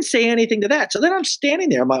 And they didn't say anything to that. So then I'm standing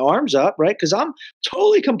there, my arms up, right? Because I'm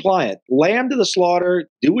totally compliant. Lamb to the slaughter,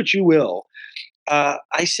 do what you will.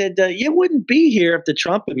 I said, "You wouldn't be here if the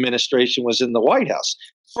Trump administration was in the White House."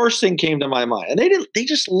 First thing came to my mind. And they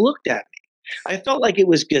just looked at me. I felt like it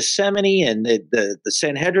was Gethsemane and the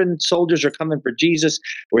Sanhedrin soldiers are coming for Jesus.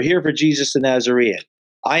 We're here for Jesus the Nazarene.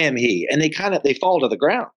 I am he. And they fall to the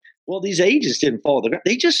ground. Well, these agents didn't fall to the ground.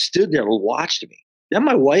 They just stood there and watched me. Then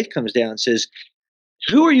my wife comes down and says,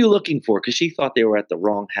 "Who are you looking for?" Because she thought they were at the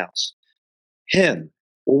wrong house. "Him."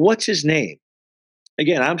 "Well, what's his name?"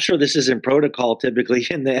 Again, I'm sure this isn't protocol typically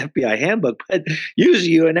in the FBI handbook, but usually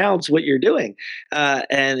you announce what you're doing.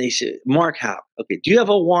 And they said, "Mark Houck." "Okay, do you have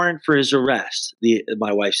a warrant for his arrest?"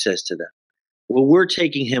 My wife says to them. "Well, we're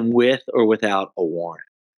taking him with or without a warrant."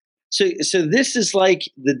 So this is like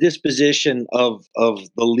the disposition of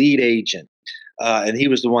the lead agent, and he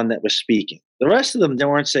was the one that was speaking. The rest of them, they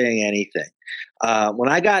weren't saying anything. When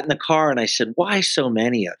I got in the car and I said, "Why so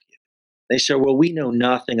many of you?" They said, "Well, we know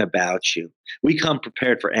nothing about you. We come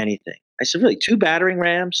prepared for anything." I said, "Really? 2 battering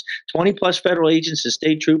rams, 20 plus federal agents and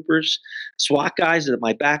state troopers, SWAT guys at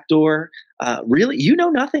my back door. Really? You know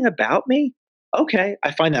nothing about me?" Okay.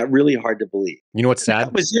 I find that really hard to believe. You know what's sad?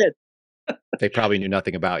 That was it. They probably knew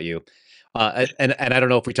nothing about you. And I don't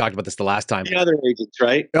know if we talked about this the last time. The other agents,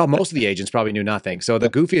 right? Well, most of the agents probably knew nothing. So the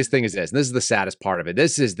goofiest thing is this, and this is the saddest part of it.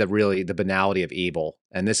 This is the banality of evil.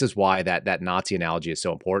 And this is why that Nazi analogy is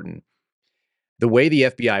so important. The way the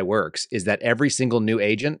FBI works is that every single new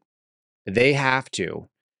agent, they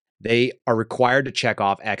are required to check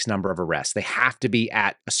off X number of arrests. They have to be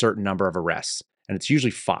at a certain number of arrests. And it's usually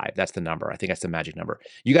 5. That's the number. I think that's the magic number.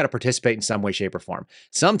 You got to participate in some way, shape, or form.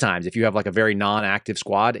 Sometimes if you have like a very non-active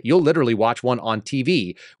squad, you'll literally watch one on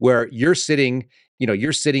TV where you're sitting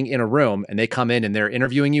in a room and they come in and they're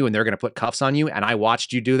interviewing you and they're going to put cuffs on you. And I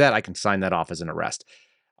watched you do that. I can sign that off as an arrest.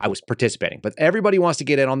 I was participating, but everybody wants to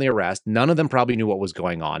get in on the arrest. None of them probably knew what was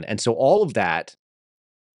going on. And so all of that,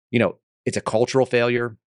 it's a cultural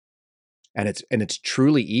failure and it's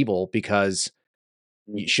truly evil because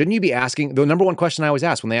shouldn't you be asking? The number one question I always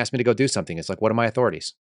ask when they ask me to go do something is like, what are my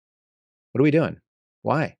authorities? What are we doing?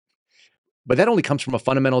 Why? But that only comes from a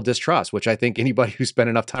fundamental distrust, which I think anybody who spent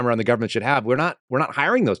enough time around the government should have. We're not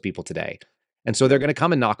hiring those people today. And so they're going to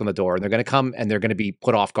come and knock on the door and they're going to come and they're going to be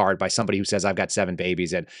put off guard by somebody who says, "I've got 7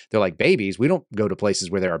 babies." And they're like, "Babies? We don't go to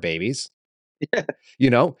places where there are babies." And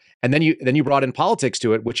then you brought in politics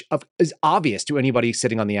to it, which is obvious to anybody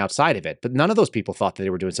sitting on the outside of it. But none of those people thought that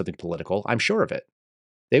they were doing something political. I'm sure of it.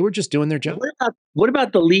 They were just doing their job. What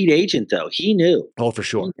about the lead agent, though? He knew. Oh, for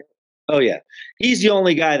sure. Oh, yeah. He's the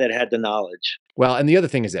only guy that had the knowledge. Well, and the other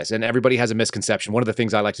thing is this, and everybody has a misconception. One of the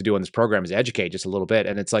things I like to do on this program is educate just a little bit.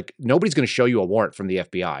 And it's like, nobody's going to show you a warrant from the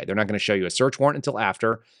FBI. They're not going to show you a search warrant until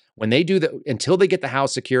after. When they do that, until they get the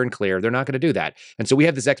house secure and clear, they're not going to do that. And so we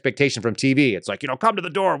have this expectation from TV. It's like, come to the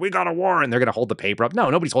door. We got a warrant. They're going to hold the paper up. No,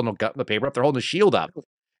 nobody's holding the paper up. They're holding a shield up.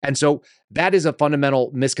 And so that is a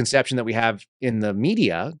fundamental misconception that we have in the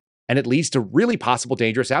media. And it leads to really possible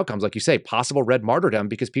dangerous outcomes, like you say, possible red martyrdom,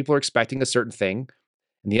 because people are expecting a certain thing.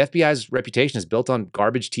 And the FBI's reputation is built on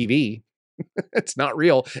garbage TV. It's not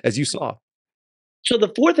real, as you saw. So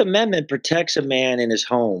the Fourth Amendment protects a man in his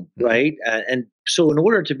home, Mhm. right? And so in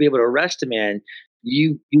order to be able to arrest a man,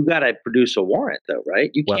 you got to produce a warrant, though,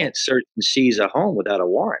 right? You Well, can't search and seize a home without a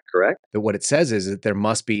warrant, correct? what it says is that there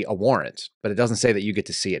must be a warrant, but it doesn't say that you get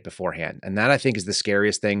to see it beforehand. And that, I think, is the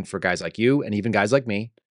scariest thing for guys like you and even guys like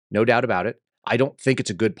me. No doubt about it. I don't think it's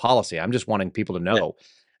a good policy. I'm just wanting people to Yeah. know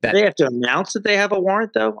Do that they have to announce that they have a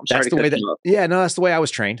warrant, though? I'm sorry that's to the cut way that, you off. yeah, no, that's the way I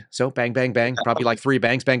was trained. So bang, bang, bang, probably like 3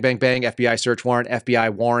 bangs, bang, bang, bang, FBI search warrant, FBI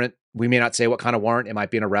warrant. We may not say what kind of warrant. It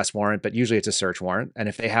might be an arrest warrant, but usually it's a search warrant. And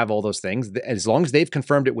if they have all those things, as long as they've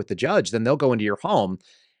confirmed it with the judge, then they'll go into your home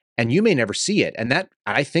and you may never see it. And that,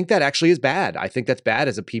 I think that actually is bad. I think that's bad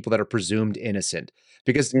as a people that are presumed innocent.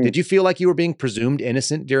 Because Mm. did you feel like you were being presumed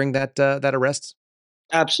innocent during that arrest?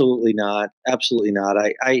 Absolutely not. Absolutely not.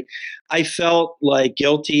 I felt like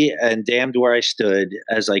guilty and damned where I stood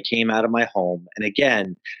as I came out of my home. And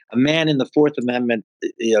again, a man in the Fourth Amendment,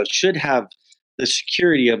 should have the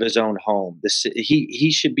security of his own home.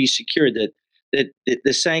 He should be secured that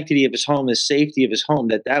the sanctity of his home, the safety of his home,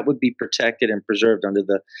 that would be protected and preserved under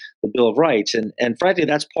the Bill of Rights. And frankly,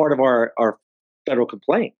 that's part of our federal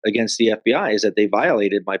complaint against the FBI is that they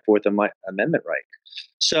violated my Amendment right.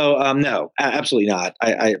 So no, absolutely not.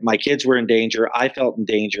 My kids were in danger. I felt in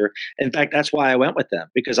danger. In fact, that's why I went with them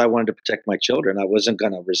because I wanted to protect my children. I wasn't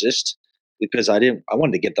going to resist because I didn't. I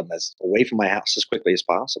wanted to get them as away from my house as quickly as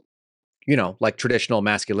possible. Like traditional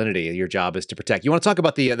masculinity, your job is to protect. You want to talk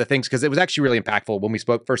about the things because it was actually really impactful when we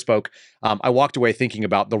first spoke. I walked away thinking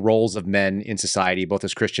about the roles of men in society, both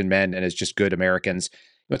as Christian men and as just good Americans.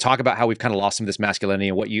 You want to talk about how we've kind of lost some of this masculinity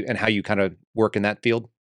and how you kind of work in that field?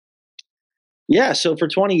 Yeah, so for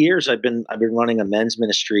 20 years I've been running a men's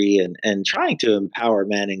ministry and trying to empower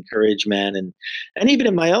men, encourage men, and even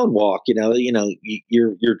in my own walk,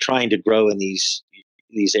 you're trying to grow in these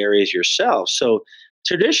areas yourself. So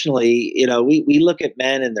traditionally, we look at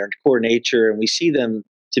men and their core nature and we see them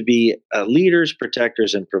to be leaders,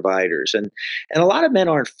 protectors, and providers, and a lot of men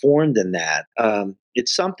aren't formed in that.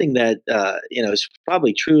 It's something that is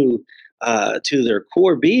probably true to their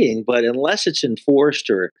core being, but unless it's enforced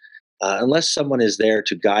or unless someone is there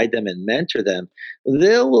to guide them and mentor them,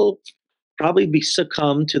 they will probably be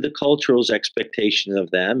succumb to the cultural's expectation of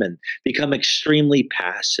them and become extremely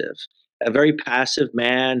passive. A very passive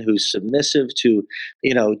man who's submissive to,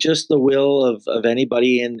 just the will of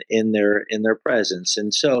anybody in their presence.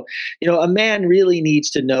 And so, a man really needs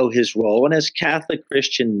to know his role. And as Catholic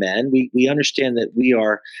Christian men, we understand that we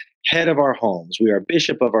are head of our homes. We are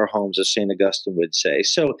bishop of our homes, as St. Augustine would say.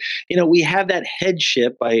 So, we have that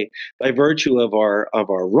headship by virtue of our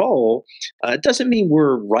role. It doesn't mean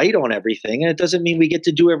we're right on everything, and it doesn't mean we get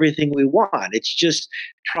to do everything we want. It's just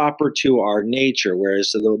proper to our nature.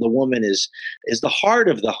 Whereas the woman is the heart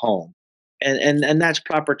of the home, and that's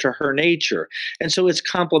proper to her nature. And so it's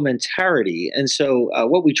complementarity. And so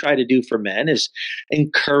what we try to do for men is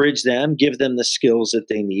encourage them, give them the skills that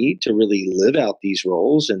they need to really live out these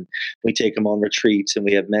roles. And we take them on retreats, and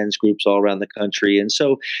we have men's groups all around the country. And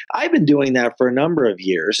so I've been doing that for a number of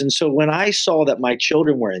years. And so when I saw that my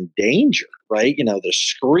children were in danger, right, they're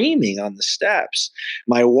screaming on the steps,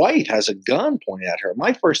 my wife has a gun pointed at her.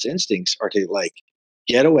 My first instincts are to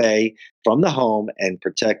get away from the home and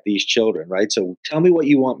protect these children, right? So tell me what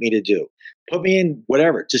you want me to do. Put me in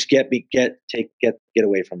whatever. Just get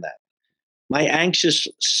away from that. My anxious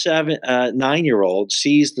 9-year-old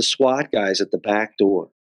sees the SWAT guys at the back door.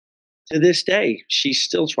 To this day, she's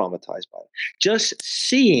still traumatized by it. Just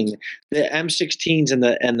seeing the M16s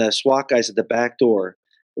and the SWAT guys at the back door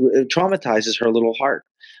traumatizes her little heart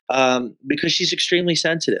because she's extremely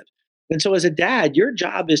sensitive. And so, as a dad, your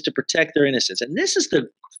job is to protect their innocence. And this is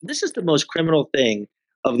the most criminal thing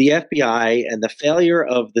of the FBI and the failure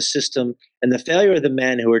of the system and the failure of the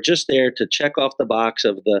men who are just there to check off the box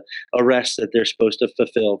of the arrests that they're supposed to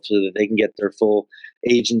fulfill so that they can get their full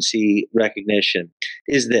agency recognition.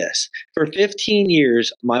 Is this for 15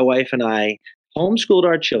 years, my wife and I homeschooled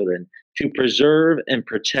our children to preserve and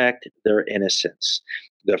protect their innocence.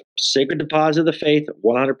 The sacred deposit of the faith,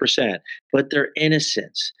 100%, but their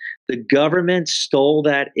innocence. The government stole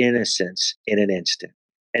that innocence in an instant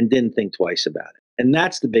and didn't think twice about it. And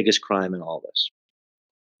that's the biggest crime in all this.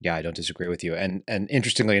 Yeah, I don't disagree with you. And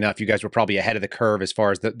interestingly enough, you guys were probably ahead of the curve as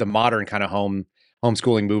far as the modern kind of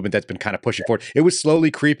homeschooling movement that's been kind of pushing forward. It was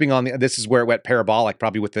slowly creeping on this is where it went parabolic,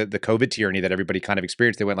 probably with the COVID tyranny that everybody kind of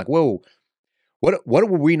experienced. They went like, whoa, what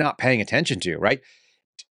were we not paying attention to, right?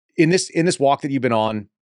 in this walk that you've been on,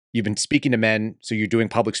 you've been speaking to men, so you're doing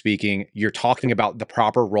public speaking. You're talking about the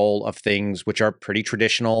proper role of things which are pretty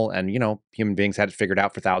traditional, and human beings had it figured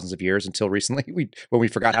out for thousands of years until recently, when we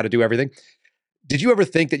forgot how to do everything. Did you ever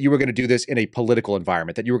think that you were going to do this in a political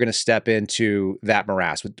environment, that you were going to step into that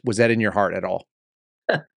morass? Was that in your heart at all?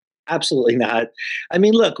 Absolutely not. I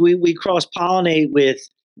mean, look, we cross pollinate with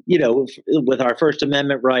with our First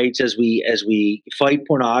Amendment rights as we fight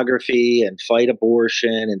pornography and fight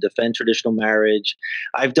abortion and defend traditional marriage.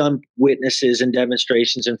 I've done witnesses and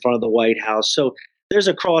demonstrations in front of the White House, so there's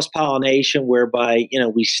a cross pollination whereby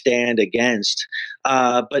we stand against,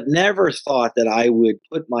 but never thought that I would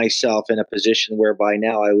put myself in a position whereby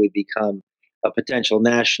now I would become a potential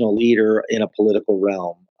national leader in a political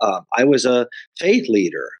realm. I was a faith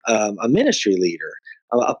leader, a ministry leader,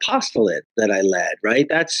 apostolate that I led. Right,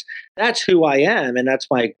 that's who I am, and that's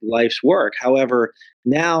my life's work. However,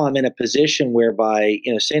 now I'm in a position whereby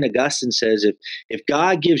Saint Augustine says if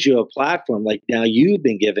God gives you a platform, like now you've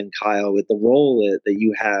been given, Kyle, with the role that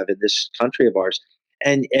you have in this country of ours,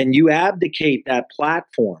 and you abdicate that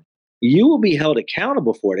platform, you will be held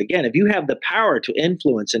accountable for it. Again, if you have the power to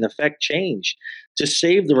influence and affect change to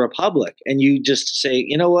save the republic, and you just say,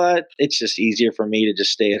 you know what, it's just easier for me to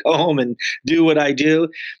just stay at home and do what I do,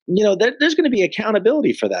 there's going to be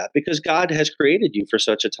accountability for that, because God has created you for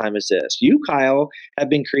such a time as this. You, Kyle, have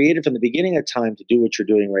been created from the beginning of time to do what you're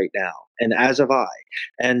doing right now, and as have I.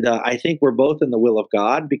 And I think we're both in the will of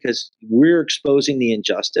God, because we're exposing the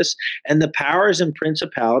injustice and the powers and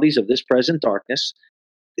principalities of this present darkness.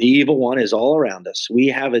 The evil one is all around us. We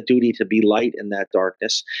have a duty to be light in that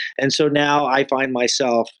darkness. And so now I find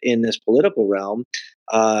myself in this political realm,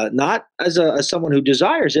 not as someone who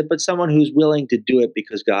desires it, but someone who's willing to do it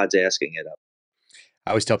because God's asking it of.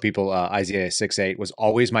 I always tell people Isaiah 6:8 was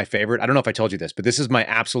always my favorite. I don't know if I told you this, but this is my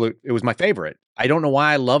absolute, it was my favorite. I don't know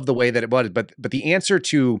why I love the way that it was, but the answer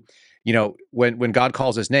to, when God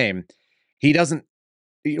calls his name, he doesn't,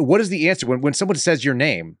 what is the answer? When someone says your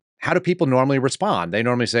name, how do people normally respond? They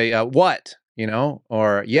normally say, what,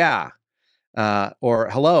 or yeah, or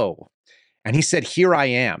hello. And he said, here I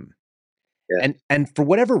am. Yeah. And for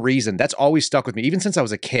whatever reason, that's always stuck with me. Even since I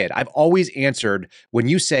was a kid, I've always answered when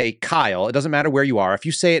you say Kyle, it doesn't matter where you are. If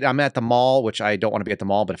you say it, I'm at the mall, which I don't want to be at the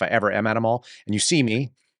mall, but if I ever am at a mall and you see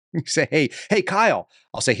me, you say, hey, Kyle,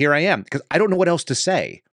 I'll say, here I am, because I don't know what else to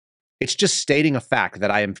say. It's just stating a fact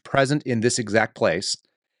that I am present in this exact place.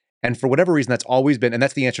 And for whatever reason, that's always been, and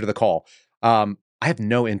that's the answer to the call. I have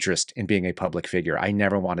no interest in being a public figure. I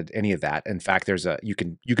never wanted any of that. In fact, you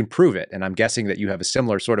can prove it. And I'm guessing that you have a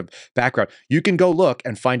similar sort of background. You can go look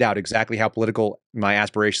and find out exactly how political my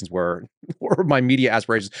aspirations were, or my media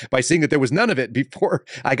aspirations, by seeing that there was none of it before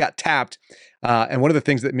I got tapped. And one of the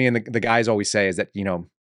things that me and the guys always say is that,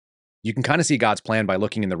 you can kind of see God's plan by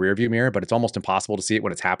looking in the rearview mirror, but it's almost impossible to see it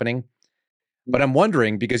when it's happening. But I'm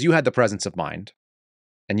wondering, because you had the presence of mind,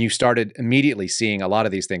 and you started immediately seeing a lot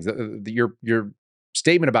of these things. Your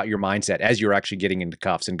statement about your mindset as you're actually getting into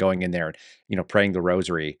cuffs and going in there, praying the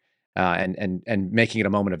rosary, and making it a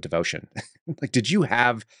moment of devotion. Like, did you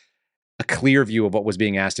have a clear view of what was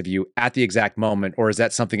being asked of you at the exact moment, or is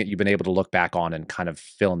that something that you've been able to look back on and kind of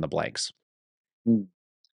fill in the blanks? Mm.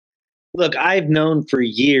 Look, I've known for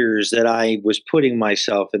years that I was putting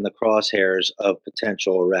myself in the crosshairs of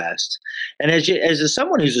potential arrest, and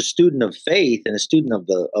someone who's a student of faith and a student of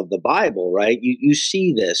the Bible, right? You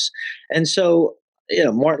see this, and so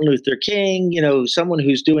Martin Luther King, someone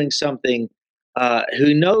who's doing something,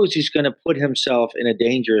 who knows he's going to put himself in a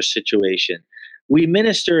dangerous situation. We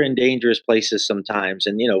minister in dangerous places sometimes,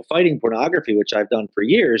 and fighting pornography, which I've done for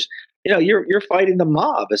years. You're fighting the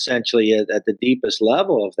mob essentially at the deepest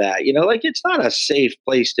level of that. Like, it's not a safe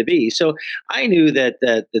place to be. So I knew that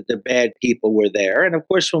the bad people were there, and of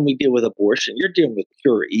course, when we deal with abortion, you're dealing with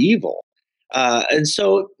pure evil. And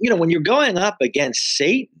so when you're going up against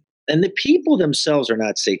Satan. And the people themselves are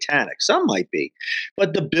not satanic. Some might be,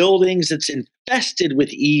 but the buildings, it's infested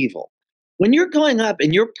with evil. When you're going up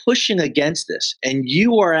and you're pushing against this, and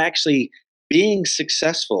you are actually being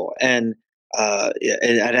successful and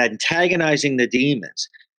at antagonizing the demons,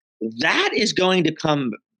 that is going to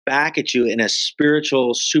come back at you in a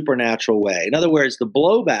spiritual, supernatural way. In other words, the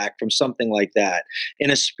blowback from something like that in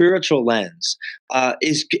a spiritual lens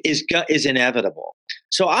is inevitable.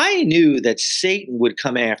 So I knew that Satan would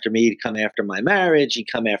come after me. He'd come after my marriage.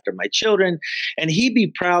 He'd come after my children, and he'd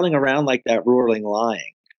be prowling around like that roaring lion,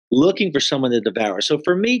 looking for someone to devour. So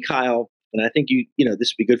for me, Kyle, and I think this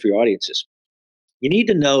would be good for your audiences. You need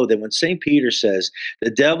to know that when St. Peter says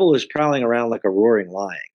the devil is prowling around like a roaring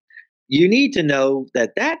lion, you need to know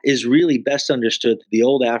that that is really best understood through the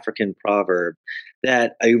old African proverb.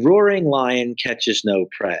 that a roaring lion catches no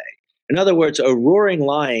prey. In other words, a roaring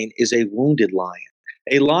lion is a wounded lion.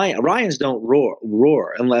 Lions don't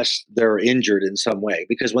roar unless they're injured in some way,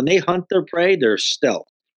 because when they hunt their prey, they're stealth.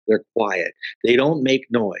 They're quiet. They don't make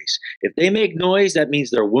noise. If they make noise, that means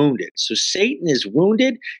they're wounded. So Satan is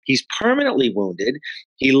wounded. He's permanently wounded.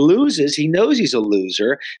 He loses. He knows he's a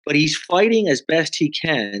loser, but he's fighting as best he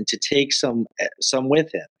can to take some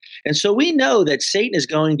with him. And so we know that Satan is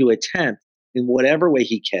going to attempt in whatever way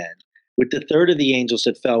he can with the third of the angels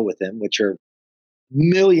that fell with him, which are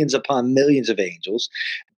millions upon millions of angels,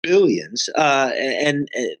 billions, and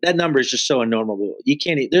that number is just so innumerable. You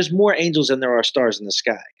can't. There's more angels than there are stars in the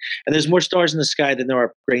sky, and there's more stars in the sky than there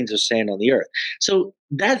are grains of sand on the earth. So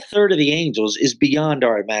that third of the angels is beyond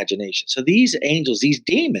our imagination. So these angels, these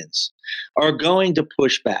demons, are going to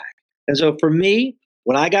push back. And so for me,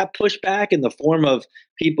 when I got pushed back in the form of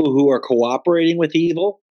people who are cooperating with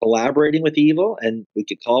evil, collaborating with evil, and we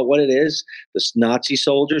could call it what it is, the Nazi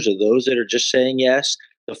soldiers or those that are just saying yes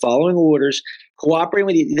to following orders, cooperating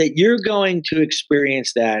with you, that you're going to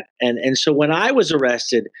experience that. And so when I was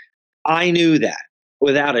arrested, I knew that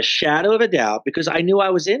without a shadow of a doubt, because I knew I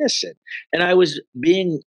was innocent and I was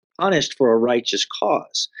being punished for a righteous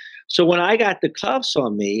cause. So when I got the cuffs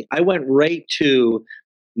on me, I went right to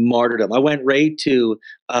martyrdom. I went right to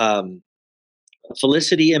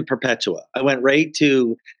Felicity and Perpetua. I went right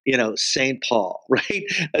to, St. Paul, right?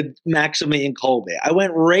 Maximilian Kolbe. I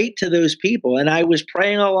went right to those people and I was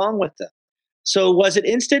praying along with them. So was it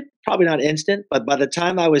instant? Probably not instant, but by the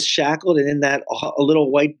time I was shackled and in that a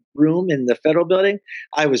little white room in the federal building,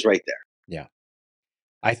 I was right there. Yeah.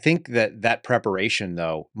 I think that preparation,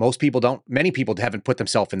 though, many people haven't put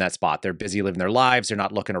themselves in that spot. They're busy living their lives. They're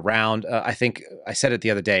not looking around. I think I said it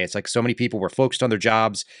the other day. It's like so many people were focused on their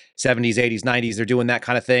jobs, 70s, 80s, 90s. They're doing that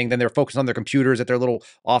kind of thing. Then they're focused on their computers at their little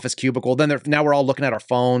office cubicle. Now we're all looking at our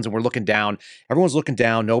phones and we're looking down. Everyone's looking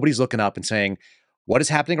down. Nobody's looking up and saying, what is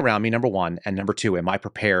happening around me, number one? And number two, am I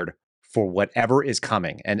prepared for whatever is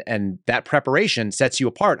coming? And that preparation sets you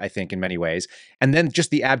apart, I think, in many ways. And then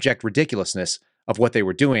just the abject ridiculousness of what they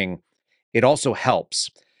were doing, it also helps.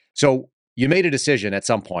 So you made a decision at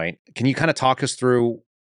some point. Can you kind of talk us through,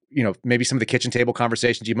 maybe some of the kitchen table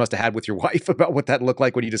conversations you must have had with your wife about what that looked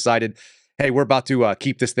like when you decided, hey, we're about to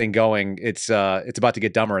keep this thing going. It's about to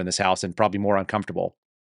get dumber in this house and probably more uncomfortable.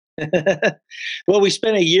 Well, we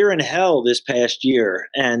spent a year in hell this past year,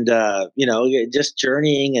 and just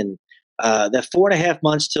journeying, and that 4.5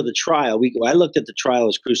 months till the trial. I looked at the trial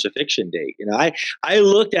as crucifixion date. I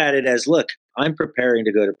looked at it as, look, I'm preparing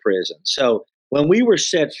to go to prison. So when we were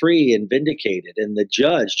set free and vindicated, and the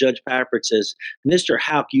Judge Pappert says, "Mr.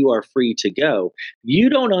 Houck, you are free to go." You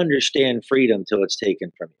don't understand freedom till it's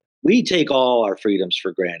taken from you. We take all our freedoms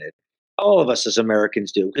for granted. All of us as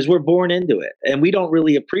Americans do, because we're born into it and we don't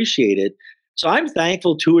really appreciate it. So I'm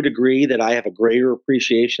thankful to a degree that I have a greater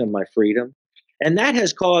appreciation of my freedom. And that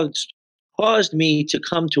has caused me to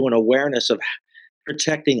come to an awareness of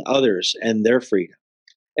protecting others and their freedom.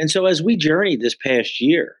 And so as we journeyed this past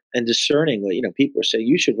year and discerning what, people are saying,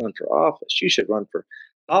 you should run for office, you should run for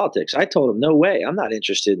politics. I told them, no way, I'm not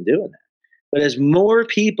interested in doing that. But as more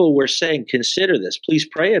people were saying, consider this, please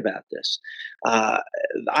pray about this,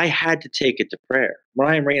 I had to take it to prayer.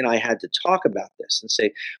 Brian Ray and I had to talk about this and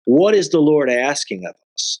say, what is the Lord asking of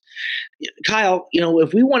us? Kyle,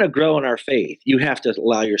 if we want to grow in our faith, you have to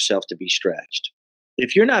allow yourself to be stretched.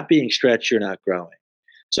 If you're not being stretched, you're not growing.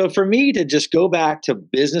 So for me to just go back to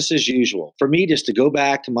business as usual, for me just to go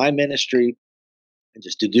back to my ministry and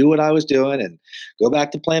just to do what I was doing and go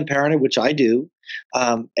back to Planned Parenthood, which I do,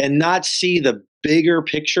 and not see the bigger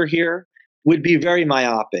picture here would be very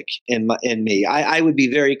myopic in me. I would be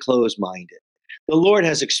very closed-minded. The Lord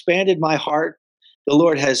has expanded my heart. The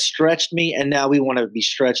Lord has stretched me, and now we want to be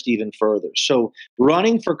stretched even further. So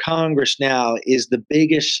running for Congress now is the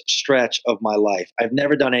biggest stretch of my life. I've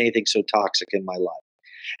never done anything so toxic in my life.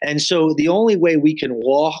 And so the only way we can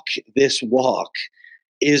walk this walk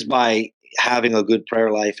is by having a good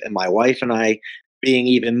prayer life, and my wife and I being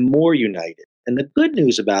even more united. And the good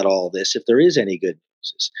news about all this, if there is any good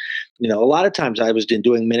news, is, a lot of times I was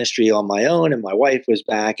doing ministry on my own and my wife was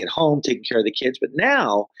back at home taking care of the kids. But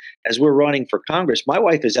now, as we're running for Congress, my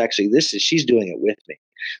wife is actually, she's doing it with me.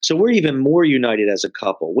 So we're even more united as a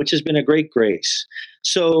couple, which has been a great grace.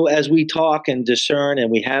 So as we talk and discern,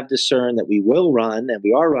 and we have discerned that we will run, and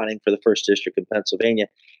we are running for the first district in Pennsylvania,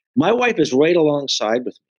 my wife is right alongside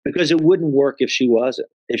with me, because it wouldn't work if she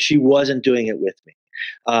wasn't doing it with me.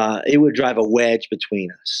 It would drive a wedge between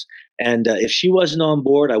us. And if she wasn't on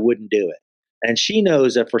board, I wouldn't do it. And she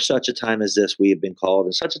knows that for such a time as this, we have been called,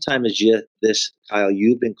 and such a time as this, Kyle,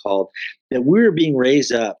 you've been called, that we're being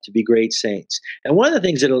raised up to be great saints. And one of the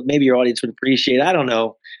things that maybe your audience would appreciate, I don't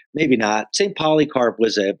know, maybe not. St. Polycarp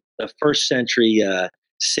was a first century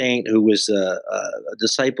saint who was a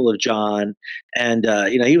disciple of John, and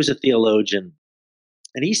he was a theologian,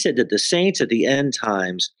 and he said that the saints at the end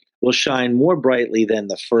times will shine more brightly than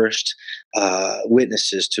the first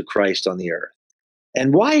witnesses to Christ on the earth.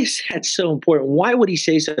 And why is that so important? Why would he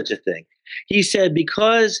say such a thing? He said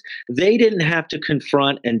because they didn't have to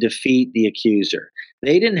confront and defeat the accuser.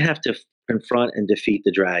 They didn't have to confront and defeat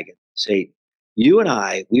the dragon, Satan. You and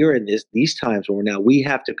I, we are in these times where we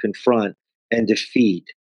have to confront and defeat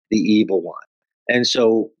the evil one. And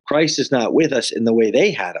so Christ is not with us in the way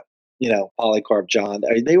they had him. Polycarp, John,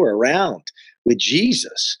 they were around with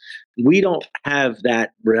Jesus. We don't have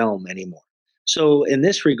that realm anymore. So in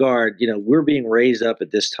this regard, we're being raised up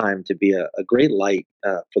at this time to be a great light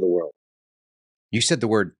for the world. You said the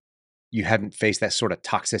word, you haven't faced that sort of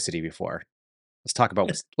toxicity before. Let's talk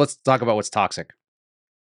about what's toxic.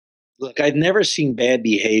 Look, I've never seen bad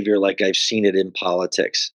behavior like I've seen it in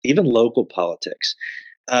politics, even local politics.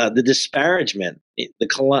 The disparagement, the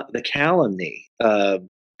calumny, the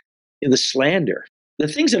slander, the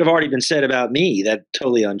things that have already been said about me that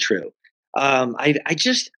totally untrue.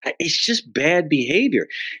 It's just bad behavior.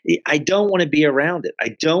 I don't want to be around it.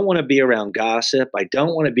 I don't want to be around gossip. I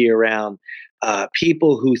don't want to be around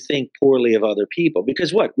people who think poorly of other people,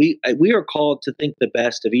 because we are called to think the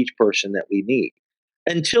best of each person that we meet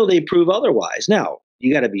until they prove otherwise. Now,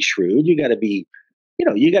 you got to be shrewd. You got to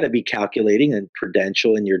be calculating and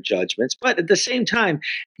prudential in your judgments. But at the same time,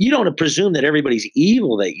 you don't want to presume that everybody's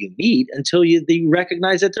evil that you meet until you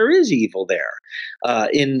recognize that there is evil there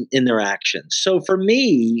in their actions. So for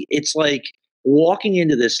me, it's like walking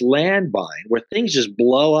into this landmine where things just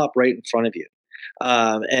blow up right in front of you.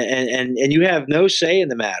 And you have no say in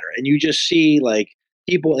the matter. And you just see like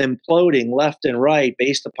people imploding left and right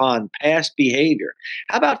based upon past behavior.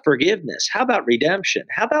 How about forgiveness? How about redemption?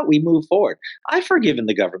 How about we move forward? I've forgiven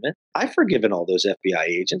the government. I've forgiven all those FBI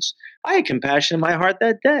agents. I had compassion in my heart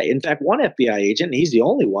that day. In fact, one FBI agent, and he's the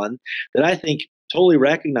only one that I think totally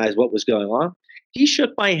recognized what was going on. He shook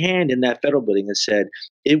my hand in that federal building and said,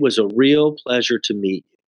 "It was a real pleasure to meet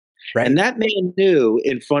you." Right. And that man knew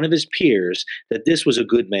in front of his peers that this was a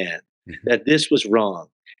good man, that this was wrong.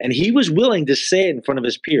 And he was willing to say it in front of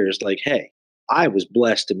his peers, like, "Hey, I was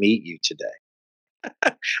blessed to meet you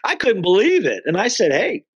today." I couldn't believe it. And I said,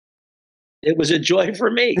 "Hey, it was a joy for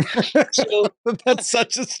me." So that's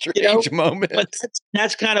such a strange moment. But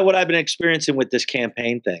that's kind of what I've been experiencing with this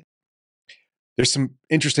campaign thing. There's some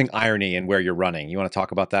interesting irony in where you're running. You want to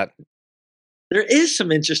talk about that? There is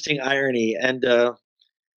some interesting irony. And,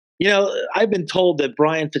 I've been told that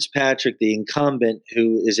Brian Fitzpatrick, the incumbent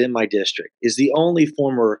who is in my district, is the only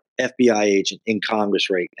former FBI agent in Congress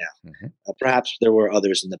right now. Mm-hmm. Perhaps there were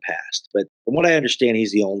others in the past, but from what I understand,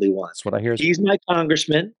 he's the only one. That's what I hear. He's my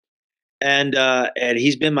congressman, and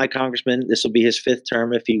he's been my congressman. This will be his 5th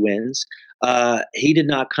term if he wins. He did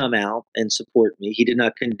not come out and support me. He did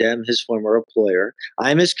not condemn his former employer.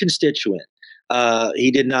 I'm his constituent.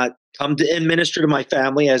 He did not come to administer to my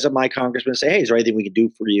family as my congressman, say, "Hey, is there anything we can do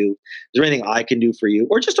for you? Is there anything I can do for you?"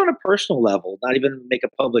 Or just on a personal level, not even make a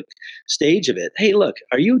public stage of it. "Hey, look,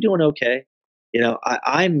 are you doing okay?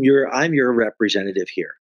 I'm your representative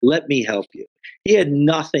here. Let me help you." He had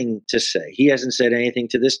nothing to say. He hasn't said anything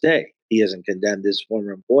to this day. He hasn't condemned his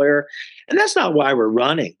former employer. And that's not why we're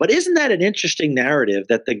running. But isn't that an interesting narrative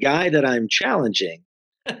that the guy that I'm challenging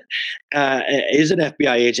is an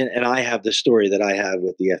FBI agent, and I have the story that I have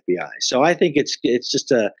with the FBI. So I think it's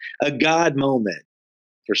just a God moment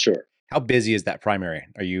for sure. How busy is that primary?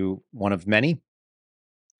 Are you one of many?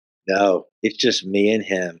 No, it's just me and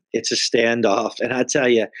him. It's a standoff. And I tell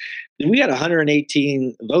you, we got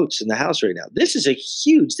 118 votes in the House right now. This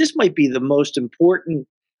might be the most important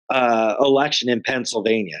election in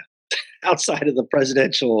Pennsylvania outside of the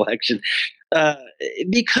presidential election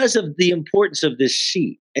because of the importance of this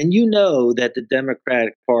seat. And you know that the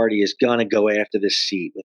Democratic Party is going to go after this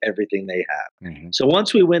seat with everything they have. Mm-hmm. So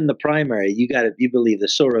once we win the primary, you believe the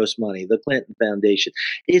Soros money, the Clinton Foundation,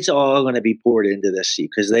 it's all going to be poured into this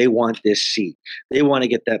seat because they want this seat. They want to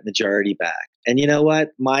get that majority back. And you know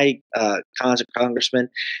what? My congressman,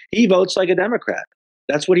 he votes like a Democrat.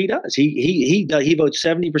 That's what he does. He votes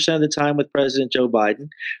 70% of the time with President Joe Biden.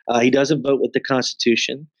 He doesn't vote with the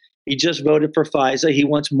Constitution. He just voted for FISA. He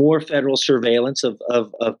wants more federal surveillance of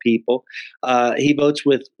people. He votes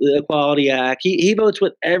with the Equality Act. He votes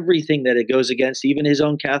with everything that it goes against, even his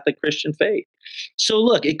own Catholic Christian faith. So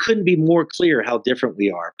look, it couldn't be more clear how different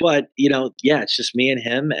we are. But yeah, it's just me and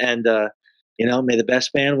him, and may the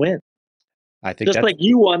best man win. I think Just that's like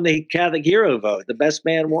you won the Catholic hero vote, the best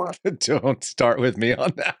man won. don't start with me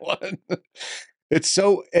on that one. It's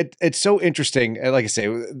so interesting. Like I say,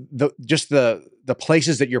 the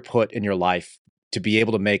places that you're put in your life to be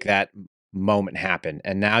able to make that moment happen.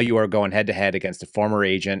 And now you are going head to head against a former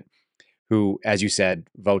agent who, as you said,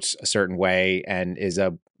 votes a certain way and is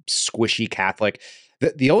a squishy Catholic.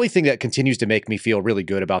 The only thing that continues to make me feel really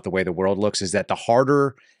good about the way the world looks is that the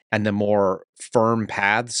harder and the more firm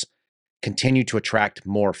paths continue to attract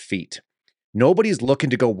more feet. Nobody's looking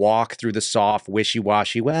to go walk through the soft,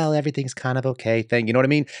 wishy-washy, well, everything's kind of okay thing. You know what I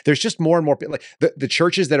mean? There's just more and more people. Like the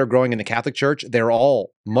churches that are growing in the Catholic Church, they're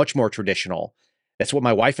all much more traditional. That's what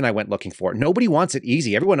my wife and I went looking for. Nobody wants it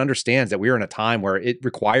easy. Everyone understands that we're in a time where it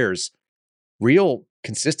requires real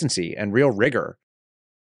consistency and real rigor.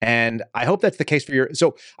 And I hope that's the case for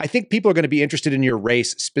so I think people are going to be interested in your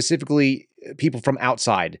race, specifically people from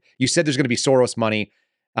outside. You said there's going to be Soros money.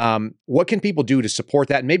 What can people do to support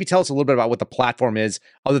that? And maybe tell us a little bit about what the platform is,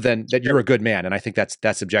 other than that you're a good man. And I think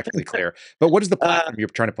that's objectively clear. But what is the platform you're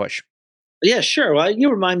trying to push? Yeah, sure. Well, you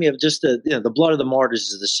remind me of just the blood of the martyrs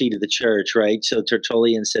is the seed of the church, right? So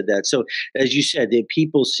Tertullian said that. So as you said, the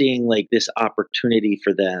people seeing like this opportunity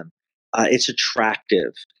for them, it's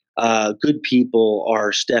attractive. Good people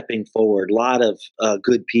are stepping forward. A lot of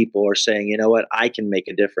good people are saying, you know what, I can make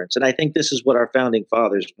a difference. And I think this is what our founding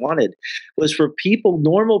fathers wanted, was for people,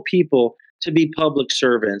 normal people, to be public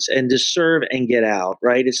servants and to serve and get out,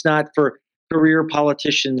 right? It's not for career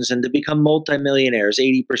politicians and to become multimillionaires.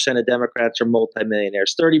 80% of Democrats are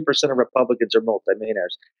multimillionaires. 30% of Republicans are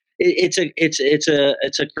multimillionaires. It's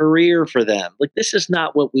a career for them. Like, this is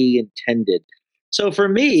not what we intended. So for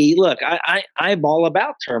me, look, I'm all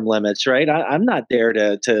about term limits, right? I'm not there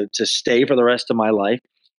to stay for the rest of my life.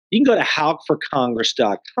 You can go to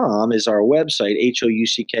houckforcongress.com is our website,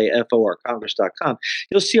 HOUCKFOR Congress.com.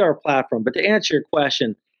 You'll see our platform. But to answer your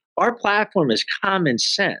question, our platform is common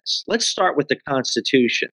sense. Let's start with the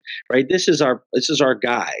Constitution, right? This is our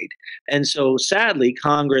guide. And so sadly,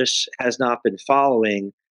 Congress has not been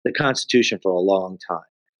following the Constitution for a long time.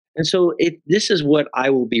 And so this is what I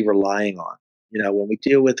will be relying on. When we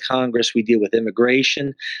deal with Congress, we deal with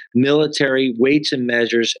immigration, military, weights and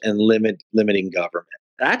measures, and limiting government.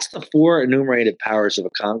 That's the four enumerated powers of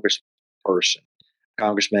a congressperson,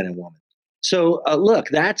 congressman and woman. So look,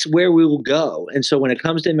 that's where we will go. And so when it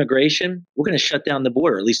comes to immigration, we're going to shut down the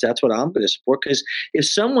border. At least that's what I'm going to support. Because if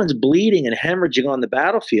someone's bleeding and hemorrhaging on the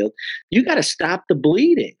battlefield, you got to stop the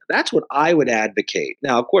bleeding. That's what I would advocate.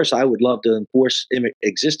 Now, of course, I would love to enforce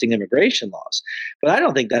existing immigration laws, but I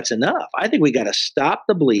don't think that's enough. I think we got to stop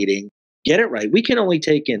the bleeding, get it right. We can only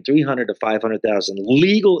take in 300 to 500,000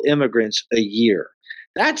 legal immigrants a year.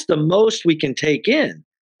 That's the most we can take in.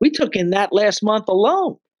 We took in that last month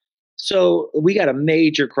alone. So we got a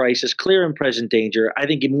major crisis, clear and present danger. I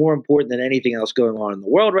think more important than anything else going on in the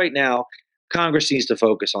world right now, Congress needs to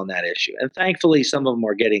focus on that issue. And thankfully, some of them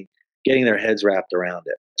are getting their heads wrapped around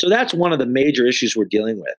it. So that's one of the major issues we're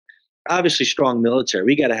dealing with. Obviously, strong military.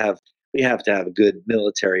 We have to have a good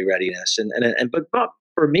military readiness. But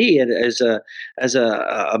for me, as a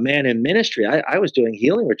man in ministry, I was doing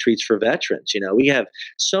healing retreats for veterans. We have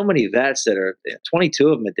so many vets that are 22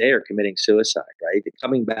 of them a day are committing suicide. Right, they're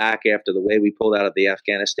coming back after the way we pulled out of the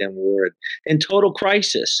Afghanistan war in total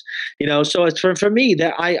crisis. So it's for me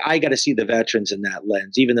that I got to see the veterans in that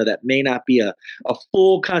lens, even though that may not be a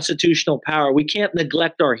full constitutional power. We can't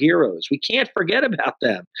neglect our heroes. We can't forget about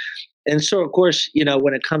them. And so, of course,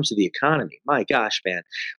 when it comes to the economy, my gosh, man,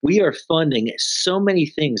 we are funding so many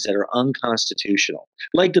things that are unconstitutional,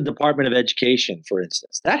 like the Department of Education, for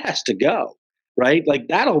instance. That has to go, right? Like,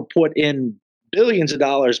 that'll put in billions of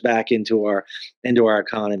dollars back into our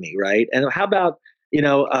economy, right? And how about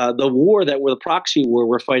the war the proxy war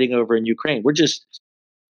we're fighting over in Ukraine? We're just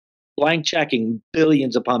blank checking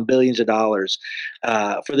billions upon billions of dollars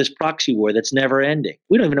for this proxy war that's never ending.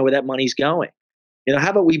 We don't even know where that money's going.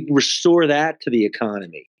 How about we restore that to the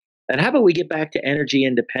economy? And how about we get back to energy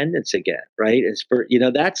independence again, right?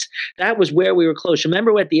 That was where we were close.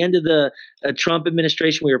 Remember at the end of the Trump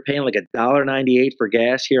administration, we were paying like $1.98 for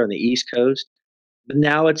gas here on the East Coast. But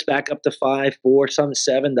now it's back up to $5, $4, some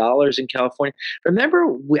 $7 in California.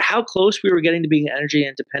 Remember how close we were getting to being energy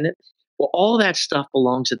independent? Well, all that stuff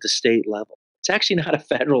belongs at the state level. It's actually not a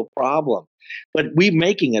federal problem. but we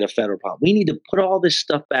making it a federal problem. We need to put all this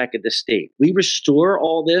stuff back at the state. We restore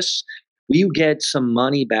all this, we get some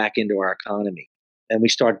money back into our economy, and we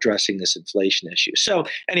start addressing this inflation issue. So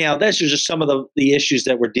anyhow, those are just some of the issues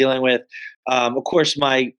that we're dealing with. Of course,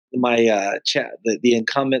 the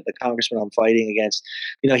incumbent, the congressman I'm fighting against,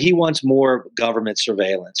 he wants more government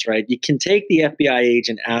surveillance, right? You can take the FBI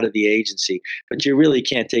agent out of the agency, but you really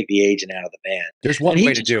can't take the agent out of the man. There's one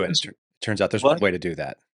way to do it. Turns out there's one way to do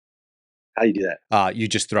that. How do you do that? You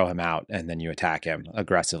just throw him out and then you attack him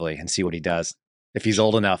aggressively and see what he does. If he's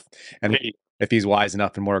old enough and if he's wise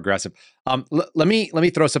enough and more aggressive. Let me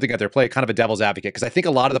throw something out there, play kind of a devil's advocate, because I think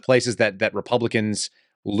a lot of the places that Republicans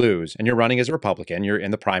lose, and you're running as a Republican, you're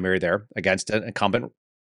in the primary there against an incumbent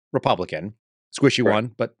Republican, squishy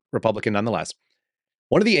one, but Republican nonetheless.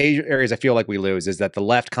 One of the areas I feel like we lose is that the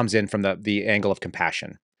left comes in from the angle of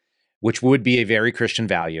compassion, which would be a very Christian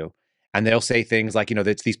value. And they'll say things like,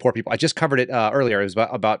 it's these poor people. I just covered it earlier. It was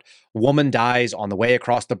about woman dies on the way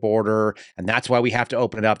across the border, and that's why we have to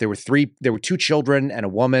open it up. There were two children and a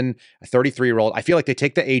woman, a 33-year-old. I feel like they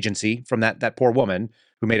take the agency from that poor woman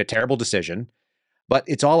who made a terrible decision. But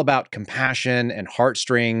it's all about compassion and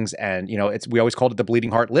heartstrings, and we always called it the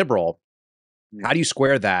bleeding heart liberal. How do you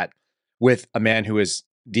square that with a man who is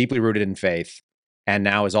deeply rooted in faith and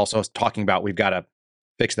now is also talking about we've got to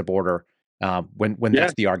fix the border when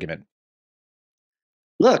that's the argument?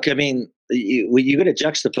 Look, I mean, you got to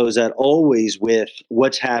juxtapose that always with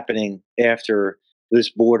what's happening after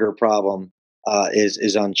this border problem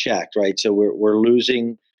is unchecked, right? So we're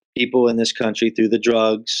losing people in this country through the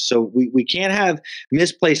drugs. So we can't have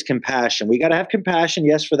misplaced compassion. We got to have compassion,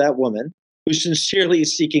 yes, for that woman who sincerely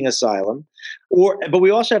is seeking asylum, but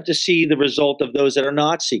we also have to see the result of those that are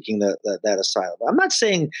not seeking that asylum. I'm not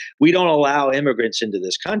saying we don't allow immigrants into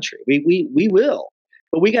this country. We will.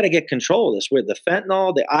 But we got to get control of this. With the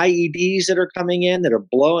fentanyl, the IEDs that are coming in that are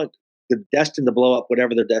destined to blow up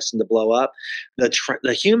whatever they're destined to blow up,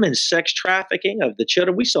 the human sex trafficking of the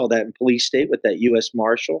children. We saw that in Police State with that U.S.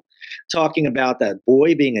 Marshal talking about that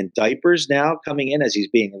boy being in diapers now coming in as he's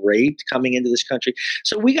being raped coming into this country.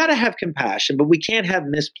 So we got to have compassion, but we can't have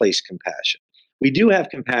misplaced compassion. We do have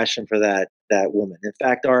compassion for that woman. In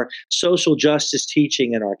fact, our social justice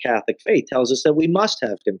teaching in our Catholic faith tells us that we must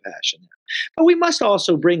have compassion, but we must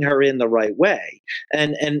also bring her in the right way.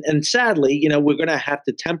 And sadly, we're going to have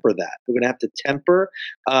to temper that. We're going to have to temper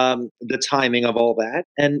the timing of all that,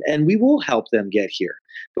 and we will help them get here.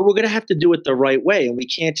 But we're going to have to do it the right way, and we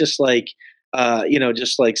can't just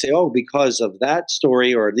say, oh, because of that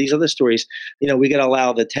story or these other stories, we got to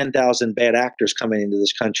allow the 10,000 bad actors coming into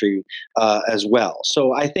this country as well.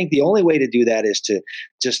 So I think the only way to do that is to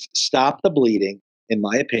just stop the bleeding, in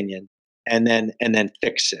my opinion, and then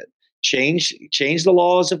fix it. Change the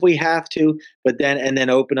laws if we have to, but then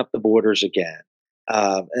open up the borders again.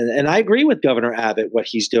 And I agree with Governor Abbott what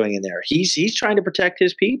he's doing in there. He's trying to protect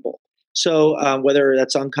his people. So whether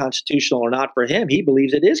that's unconstitutional or not for him, he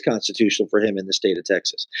believes it is constitutional for him in the state of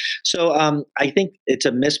Texas. So I think it's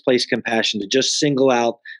a misplaced compassion to just single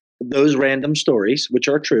out those random stories, which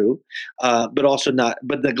are true, but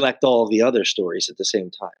neglect all of the other stories at the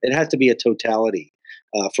same time. It has to be a totality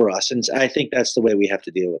for us, and I think that's the way we have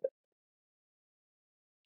to deal with it.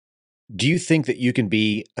 Do you think that you can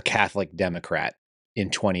be a Catholic Democrat in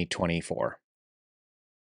 2024?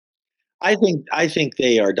 I think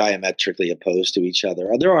they are diametrically opposed to each other.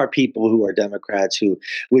 There are people who are Democrats who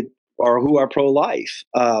are pro-life,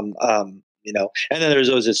 and then there's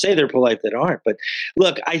those that say they're pro-life that aren't. But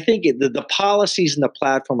look, I think the policies and the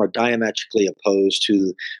platform are diametrically opposed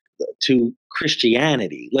to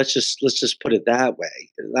Christianity. Let's just put it that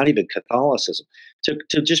way. Not even Catholicism.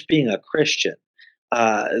 To just being a Christian.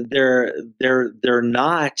 They're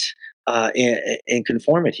not in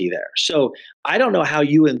conformity there. So I don't know how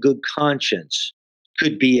you in good conscience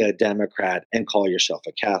could be a Democrat and call yourself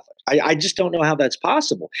a Catholic. I just don't know how that's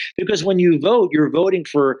possible, because when you vote, you're voting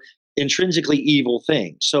for intrinsically evil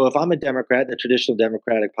things. So if I'm a Democrat, the traditional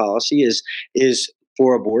Democratic policy is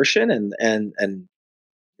for abortion and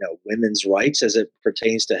women's rights as it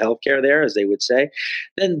pertains to healthcare there, as they would say,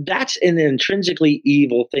 then that's an intrinsically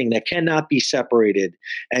evil thing that cannot be separated.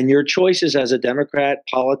 And your choices as a Democrat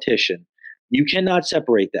politician, you cannot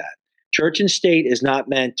separate that. Church and state is not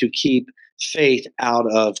meant to keep faith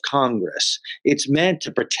out of Congress. It's meant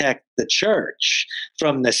to protect the church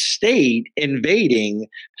from the state invading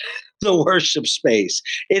the worship space.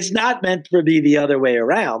 It's not meant to be the other way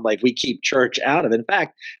around, like we keep church out of. In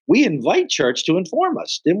fact, we invite church to inform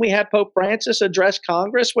us. Didn't we have Pope Francis address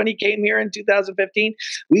Congress when he came here in 2015?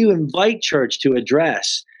 We invite church to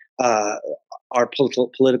address our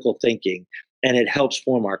political thinking. and it helps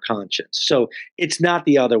form our conscience. So it's not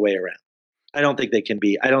the other way around. I don't think you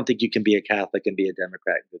can be a Catholic and be a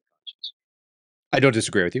Democrat in good conscience. I don't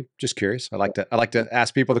disagree with you. Just curious. I like to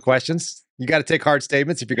ask people the questions. You got to take hard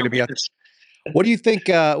statements if you're going to be. What do you think?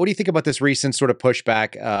 What do you think about this recent sort of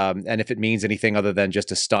pushback, and if it means anything other than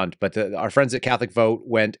just a stunt? But our friends at Catholic Vote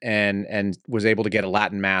went and was able to get a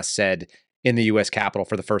Latin Mass said in the U.S. Capitol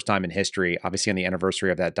for the first time in history. Obviously, on the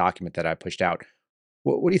anniversary of that document that I pushed out.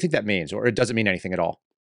 What do you think that means, or it doesn't mean anything at all?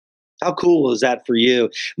 How cool is that for you?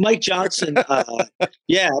 Mike Johnson,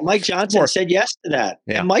 Mike Johnson said yes to that.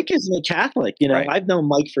 Yeah. And Mike isn't a Catholic. Right. I've known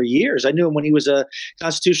Mike for years. I knew him when he was a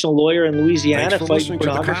constitutional lawyer in Louisiana fighting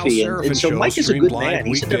pornography. And so Mike is a good man.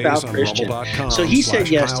 He's a devout Christian. So he said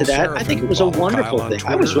yes to that. I think it was a wonderful thing.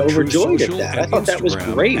 I was overjoyed at that. I thought that was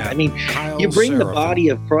great. I mean, you bring the body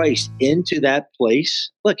of Christ into that place.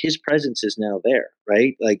 Look, his presence is now there,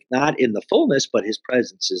 right? Like not in the fullness, but his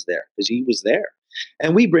presence is there because he was there.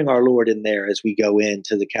 And we bring our Lord in there as we go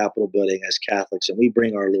into the Capitol building as Catholics, and we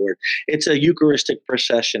bring our Lord. It's a Eucharistic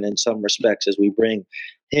procession in some respects as we bring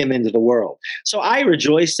him into the world. So I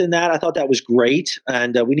rejoiced in that. I thought that was great,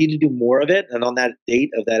 and we need to do more of it. And on that date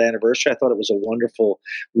of that anniversary, I thought it was a wonderful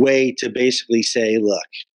way to basically say, look,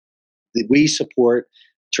 we support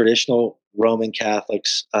traditional Roman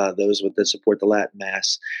Catholics, those that support the Latin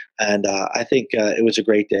Mass. And I think it was a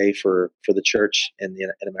great day for the church in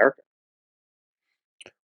America.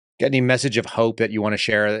 Got any message of hope that you want to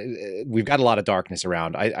share? We've got a lot of darkness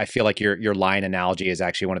around. I feel like your lion analogy is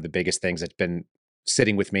actually one of the biggest things that's been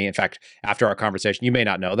sitting with me. In fact, after our conversation, you may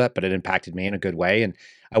not know that, but it impacted me in a good way. And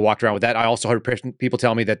I walked around with that. I also heard people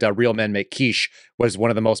tell me that real men make quiche was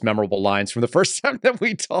one of the most memorable lines from the first time that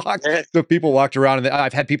we talked. So people walked around, and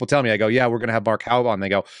I've had people tell me, I go, yeah, we're going to have Mark Houck on. They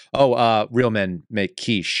go, oh, real men make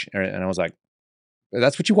quiche. And I was like,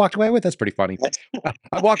 that's what you walked away with? That's pretty funny.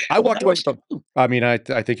 I walked away with them. I mean, I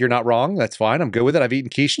think you're not wrong. That's fine. I'm good with it. I've eaten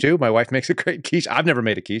quiche too. My wife makes a great quiche. I've never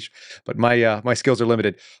made a quiche, but my skills are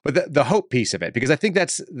limited. But the hope piece of it, because I think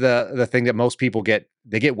that's the thing that most people get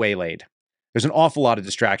waylaid. There's an awful lot of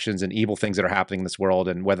distractions and evil things that are happening in this world,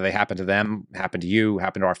 and whether they happen to them, happen to you,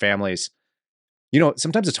 happen to our families.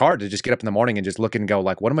 Sometimes it's hard to just get up in the morning and just look and go,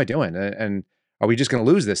 like, what am I doing? And are we just going to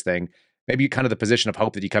lose this thing? Maybe kind of the position of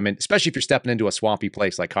hope that you come in, especially if you're stepping into a swampy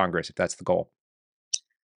place like Congress, if that's the goal.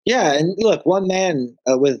 Yeah, and look, one man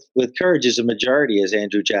with courage is a majority, as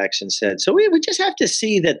Andrew Jackson said. So we just have to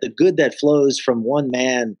see that the good that flows from one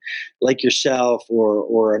man like yourself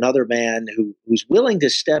or another man who's willing to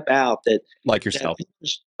step out, that like yourself,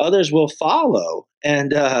 that others will follow.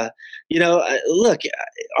 And look,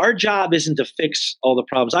 our job isn't to fix all the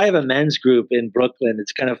problems. I have a men's group in Brooklyn.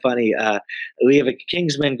 It's kind of funny. We have a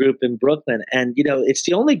Kingsmen group in Brooklyn, and it's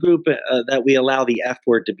the only group that we allow the F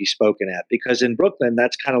word to be spoken at, because in Brooklyn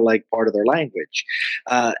that's kind of like part of their language.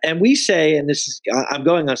 And we say, and this is, I'm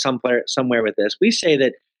going on somewhere with this. We say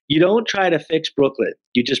that you don't try to fix Brooklyn.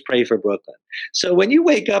 You just pray for Brooklyn. So when you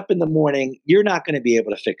wake up in the morning, you're not going to be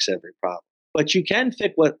able to fix every problem, but you can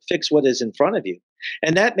fix what is in front of you.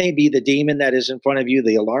 And that may be the demon that is in front of you,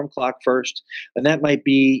 the alarm clock first. And that might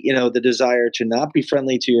be, the desire to not be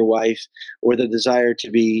friendly to your wife, or the desire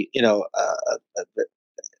to be,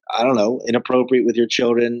 I don't know, inappropriate with your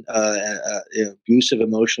children, abusive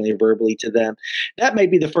emotionally or verbally to them. That may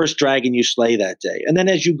be the first dragon you slay that day. And then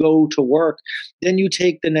as you go to work, then you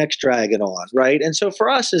take the next dragon on, right? And so for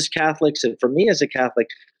us as Catholics, and for me as a Catholic,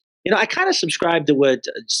 I kind of subscribe to what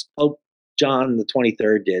Pope John the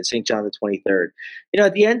 23rd did, St. John the 23rd.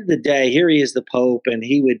 At the end of the day, here he is, the Pope, and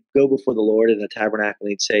he would go before the Lord in the tabernacle and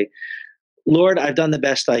he'd say, Lord, I've done the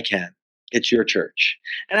best I can. It's your church.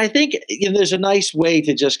 And I think there's a nice way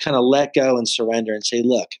to just kind of let go and surrender and say,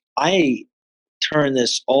 look, I turn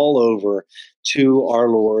this all over to our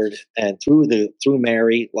Lord, and through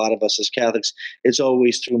Mary. A lot of us as Catholics, it's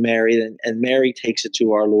always through Mary, and Mary takes it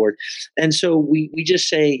to our Lord. And so we just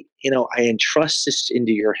say, I entrust this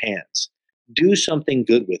into your hands. Do something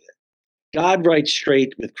good with it. God writes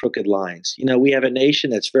straight with crooked lines. We have a nation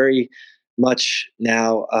that's very much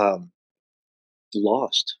now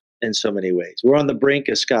lost in so many ways. We're on the brink,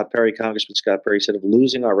 as Congressman Scott Perry said, of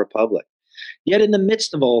losing our republic. Yet in the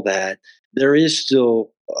midst of all that, there is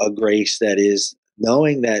still a grace that is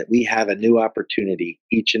knowing that we have a new opportunity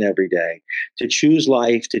each and every day to choose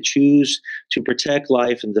life, to choose to protect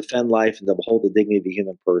life and defend life and to uphold the dignity of the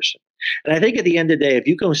human person. And I think at the end of the day, if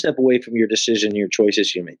you can step away from your decision, your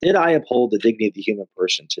choices you make, did I uphold the dignity of the human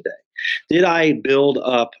person today? Did I build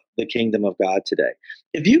up the kingdom of God today?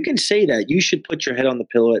 If you can say that, you should put your head on the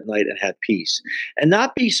pillow at night and have peace, and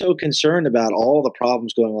not be so concerned about all the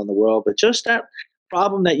problems going on in the world, but just that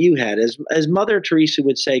problem that you had. As Mother Teresa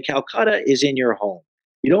would say, Calcutta is in your home.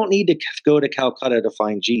 You don't need to go to Calcutta to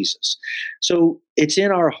find Jesus. So it's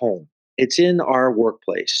in our home. It's in our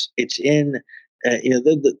workplace. It's in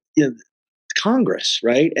Congress,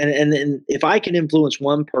 right? And if I can influence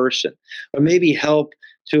one person, or maybe help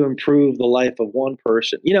to improve the life of one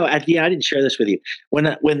person, at the end, I didn't share this with you.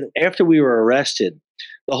 When after we were arrested,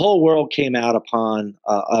 the whole world came out upon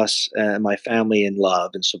us and my family in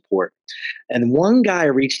love and support. And one guy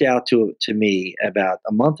reached out to me about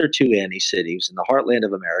a month or two in. He said he was in the heartland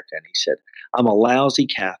of America, and he said, "I'm a lousy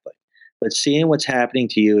Catholic, but seeing what's happening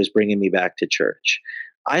to you is bringing me back to church."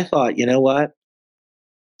 I thought, you know what?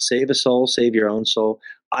 Save a soul, save your own soul.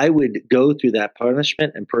 I would go through that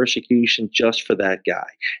punishment and persecution just for that guy.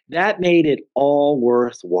 That made it all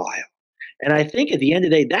worthwhile. And I think at the end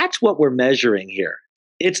of the day, that's what we're measuring here.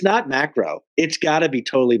 It's not macro. It's got to be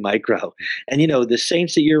totally micro. And the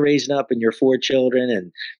saints that you're raising up and your four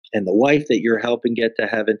children and the wife that you're helping get to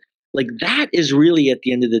heaven, like that is really at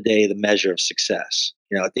the end of the day the measure of success.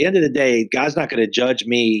 At the end of the day, God's not going to judge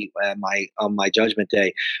me on my judgment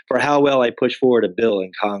day for how well I push forward a bill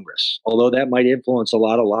in Congress, although that might influence a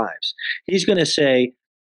lot of lives. He's going to say,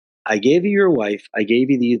 "I gave you your wife, I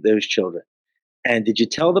gave you those children, and did you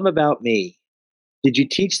tell them about me? Did you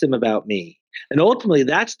teach them about me?" And ultimately,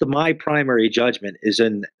 that's my primary judgment is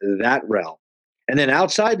in that realm. And then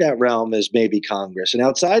outside that realm is maybe Congress, and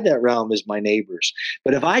outside that realm is my neighbors.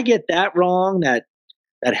 But if I get that wrong, that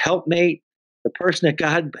helpmate, the person that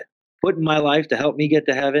God put in my life to help me get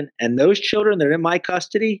to heaven, and those children that are in my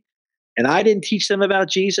custody, and I didn't teach them about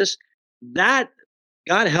Jesus, that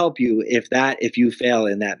God help you if you fail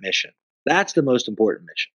in that mission. That's the most important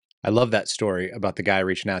mission. I love that story about the guy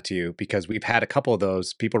reaching out to you, because we've had a couple of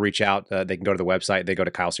those. People reach out. They can go to the website. They go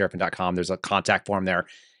to kyleseraphin.com. There's a contact form there.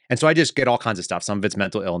 And so I just get all kinds of stuff. Some of it's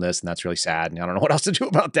mental illness, and that's really sad. And I don't know what else to do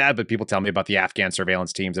about that. But people tell me about the Afghan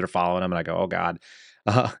surveillance teams that are following them. And I go, oh, God,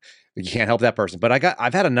 you can't help that person. But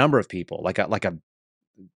I've had a number of people, like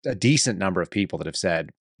a decent number of people that have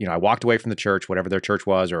said, I walked away from the church, whatever their church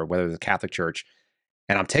was, or whether it was a Catholic church,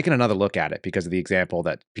 and I'm taking another look at it because of the example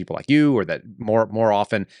that people like you, or that more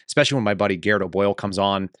often, especially when my buddy Garrett O'Boyle comes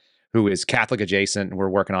on, who is Catholic adjacent, and we're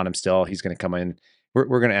working on him still. He's going to come in. We're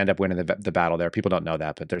going to end up winning the battle there. People don't know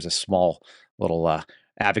that, but there's a small little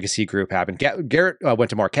advocacy group happened. Garrett went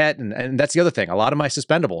to Marquette, and that's the other thing. A lot of my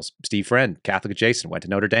suspendables, Steve Friend, Catholic adjacent, went to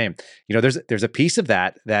Notre Dame. There's a piece of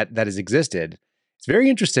that has existed. It's very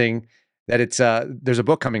interesting that there's a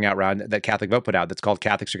book coming out around that Catholic Vote put out that's called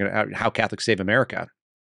How Catholics Save America.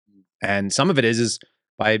 And some of it is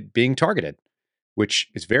by being targeted, which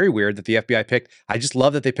is very weird that the FBI picked. I just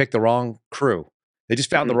love that they picked the wrong crew. They just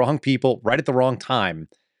found the wrong people right at the wrong time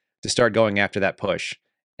to start going after that push.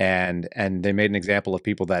 And they made an example of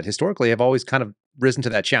people that historically have always kind of risen to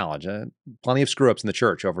that challenge. Plenty of screw ups in the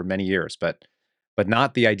church over many years, but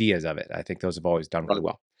not the ideas of it. I think those have always done really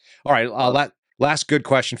well. All right. Last good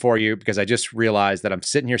question for you, because I just realized that I'm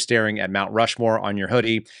sitting here staring at Mount Rushmore on your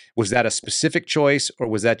hoodie. Was that a specific choice, or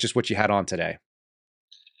was that just what you had on today?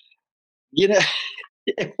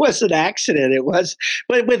 It was an accident. It was,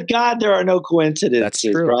 but with God, there are no coincidences. That's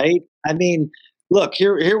true. Right? I mean, look,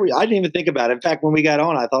 here I didn't even think about it. In fact, when we got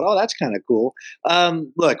on, I thought, oh, that's kind of cool.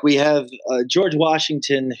 Look, we have George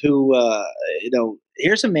Washington, who,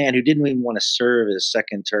 here's a man who didn't even want to serve his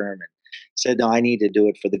second term and said, no, I need to do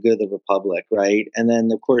it for the good of the republic, right? And then,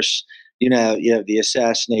 of course, you have the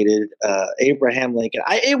assassinated Abraham Lincoln.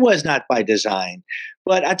 It was not by design.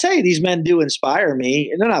 But I tell you, these men do inspire me.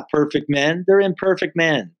 And they're not perfect men. They're imperfect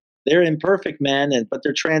men. But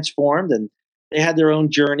they're transformed, and they had their own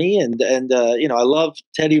journey. And I love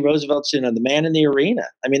Teddy Roosevelt's The Man in the Arena.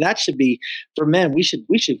 I mean, that should be for men. We should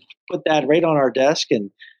put that right on our desk, and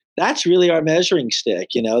that's really our measuring stick.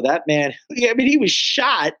 That man, he was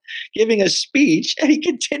shot giving a speech, and he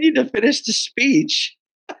continued to finish the speech.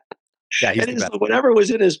 Yeah, and whatever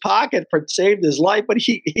was in his pocket saved his life, but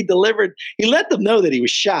he delivered. He let them know that he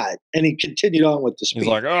was shot, and he continued on with the speech.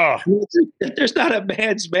 He's like, oh, if there's not a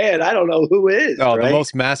man's man, I don't know who is. Oh, right? The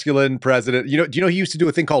most masculine president. Do you know he used to do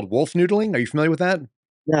a thing called wolf noodling? Are you familiar with that?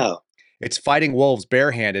 No. It's fighting wolves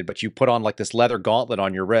barehanded, but you put on like this leather gauntlet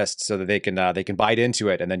on your wrist so that they can bite into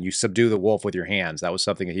it, and then you subdue the wolf with your hands. That was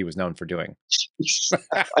something that he was known for doing.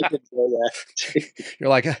 I didn't know that. You're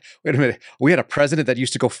like, wait a minute. We had a president that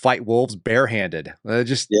used to go fight wolves barehanded.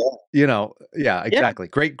 Exactly. Yeah.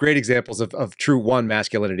 Great examples of true, one,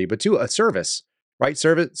 masculinity, but two, a service, right?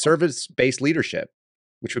 Service-based leadership,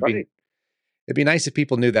 which would be. It'd be nice if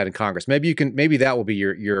people knew that in Congress. Maybe that will be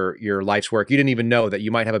your life's work. You didn't even know that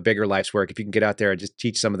you might have a bigger life's work if you can get out there and just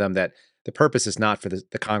teach some of them that the purpose is not for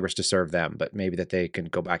the Congress to serve them, but maybe that they can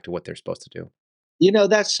go back to what they're supposed to do.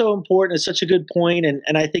 That's so important. It's such a good point,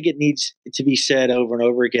 and I think it needs to be said over and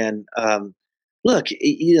over again. Look,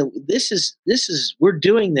 this is we're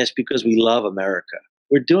doing this because we love America.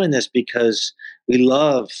 We're doing this because we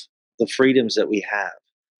love the freedoms that we have,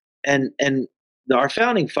 and our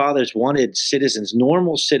founding fathers wanted citizens,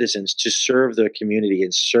 normal citizens, to serve their community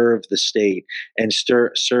and serve the state and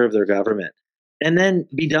serve their government, and then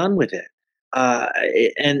be done with it. Uh,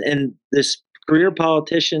 and this career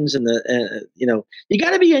politicians and you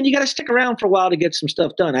got to be in, you got to stick around for a while to get some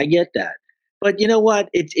stuff done. I get that. But you know what?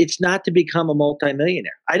 It's not to become a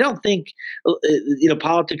multimillionaire. I don't think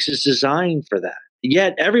politics is designed for that.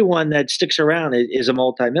 Yet everyone that sticks around is a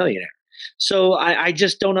multimillionaire. So I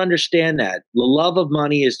just don't understand that. The love of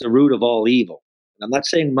money is the root of all evil. And I'm not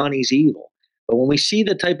saying money's evil, but when we see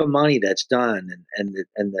the type of money that's done and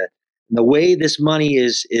the way this money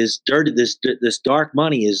is dirty, this dark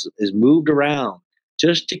money is moved around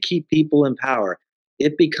just to keep people in power,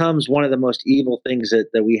 it becomes one of the most evil things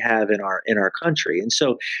that we have in our country. And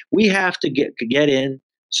so we have to get in,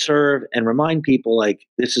 serve, and remind people like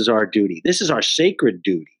this is our duty. This is our sacred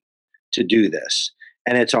duty to do this.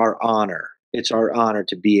 And it's our honor. It's our honor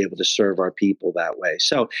to be able to serve our people that way.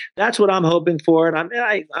 So that's what I'm hoping for. And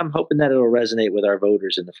I'm hoping that it'll resonate with our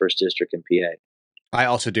voters in the first district in PA. I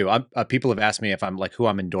also do. People have asked me if I'm like who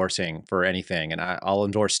I'm endorsing for anything, and I'll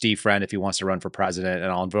endorse Steve Friend if he wants to run for president,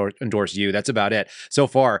 and I'll endorse you. That's about it. So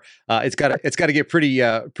far, it's got to get pretty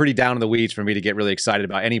down in the weeds for me to get really excited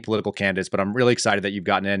about any political candidates. But I'm really excited that you've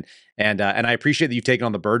gotten in, and I appreciate that you've taken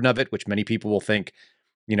on the burden of it, which many people will think,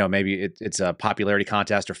 maybe it's a popularity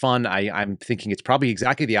contest or fun. I'm thinking it's probably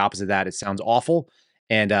exactly the opposite of that. It sounds awful.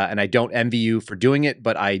 And I don't envy you for doing it,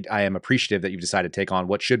 but I am appreciative that you've decided to take on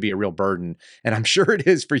what should be a real burden. And I'm sure it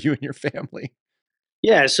is for you and your family.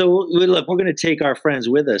 Yeah. So look, we're going to take our friends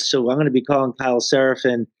with us. So I'm going to be calling Kyle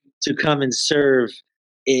Seraphin to come and serve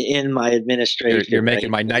in my administration. You're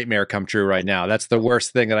making my nightmare come true right now. That's the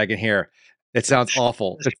worst thing that I can hear. It sounds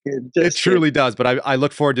awful. It truly does. But I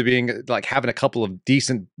look forward to being like having a couple of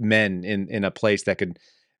decent men in a place that could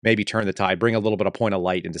maybe turn the tide, bring a little bit of point of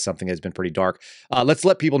light into something that's been pretty dark. Let's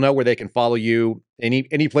let people know where they can follow you.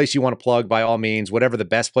 Any place you want to plug, by all means, whatever the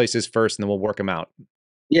best place is first, and then we'll work them out.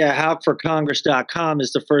 Yeah, houckforcongress.com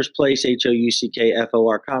is the first place,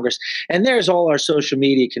 HOUCKFOR Congress. And there's all our social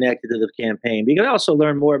media connected to the campaign. You can also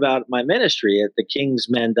learn more about my ministry at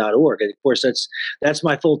thekingsmen.org. And of course, that's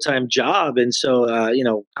my full-time job. And so,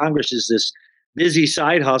 Congress is this busy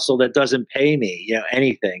side hustle that doesn't pay me,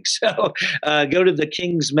 anything. So go to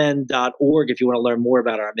thekingsmen.org if you want to learn more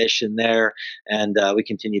about our mission there. And we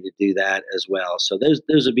continue to do that as well. So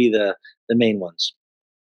those would be the main ones.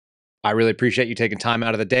 I really appreciate you taking time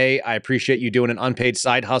out of the day. I appreciate you doing an unpaid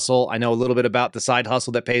side hustle. I know a little bit about the side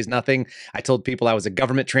hustle that pays nothing. I told people I was a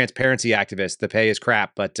government transparency activist. The pay is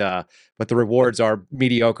crap, but the rewards are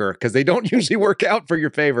mediocre because they don't usually work out for your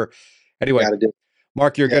favor. Anyway,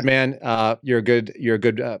 Mark, you're a good man. You're a good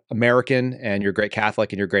American, and you're a great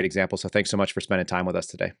Catholic, and you're a great example. So thanks so much for spending time with us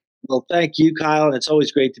today. Well, thank you, Kyle. And it's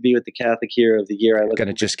always great to be with the Catholic Hero of the Year. I'm going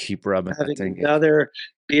to just keep rubbing that thing. Another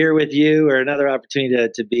beer with you or another opportunity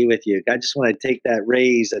to be with you. I just want to take that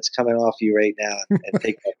raise that's coming off you right now and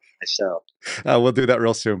take that myself. We'll do that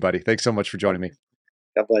real soon, buddy. Thanks so much for joining me.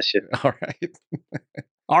 God bless you. All right.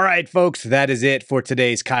 All right, folks. That is it for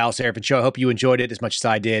today's Kyle Seraphin Show. I hope you enjoyed it as much as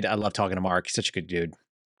I did. I love talking to Mark. He's such a good dude.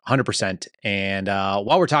 100%. And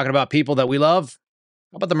while we're talking about people that we love,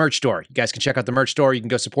 how about the merch store? You guys can check out the merch store. You can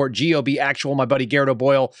go support GOB Actual, my buddy Garrett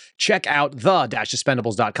O'Boyle. Check out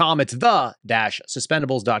the-suspendables.com. It's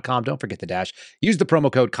the-suspendables.com. Don't forget the dash. Use the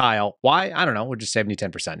promo code Kyle. Why? I don't know. We're just saving you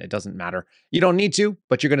 10%. It doesn't matter. You don't need to,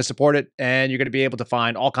 but you're going to support it, and you're going to be able to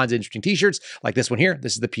find all kinds of interesting t-shirts like this one here.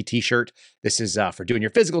 This is the PT shirt. This is for doing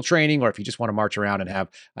your physical training, or if you just want to march around and have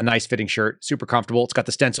a nice fitting shirt. Super comfortable. It's got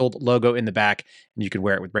the stenciled logo in the back, and you can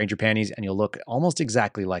wear it with Ranger panties, and you'll look almost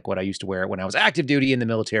exactly like what I used to wear when I was active duty in the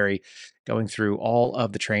military, going through all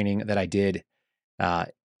of the training that I did.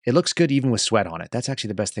 It looks good even with sweat on it. That's actually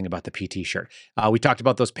the best thing about the PT shirt. We talked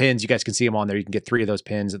about those pins. You guys can see them on there. You can get 3 of those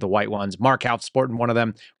pins, the white ones. Mark Houck sporting one of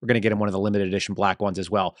them. We're going to get him one of the limited edition black ones as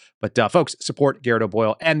well. But folks, support Garrett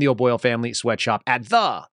O'Boyle and the O'Boyle Family Sweatshop at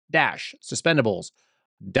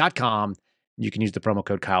the-suspendables.com. You can use the promo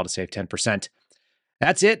code Kyle to save 10%.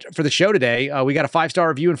 That's it for the show today. We got a 5-star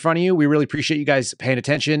review in front of you. We really appreciate you guys paying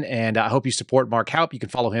attention, and I hope you support Mark Houck. You can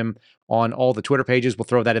follow him on all the Twitter pages. We'll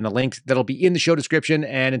throw that in the link. That'll be in the show description.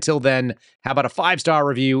 And until then, how about a 5-star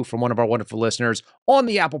review from one of our wonderful listeners on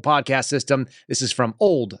the Apple Podcast system? This is from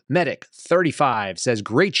Old Medic 35. Says,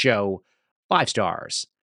 great show, 5 stars.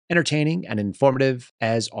 entertaining and informative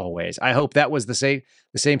as always. I hope that was the same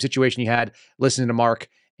situation you had listening to Mark.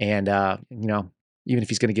 And even if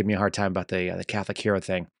he's going to give me a hard time about the Catholic hero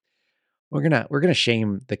thing, we're gonna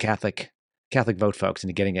shame the Catholic vote folks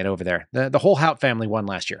into getting it over there. The whole Houck family won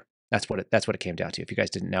last year. That's what it came down to. If you guys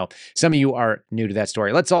didn't know, some of you are new to that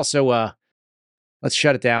story. Let's also let's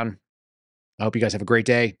shut it down. I hope you guys have a great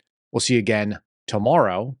day. We'll see you again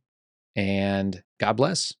tomorrow, and God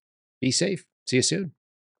bless. Be safe. See you soon.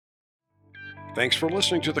 Thanks for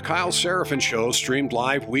listening to The Kyle Seraphin Show, streamed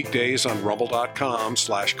live weekdays on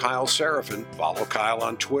rumble.com/Kyle Seraphin. Follow Kyle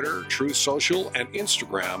on Twitter, Truth Social, and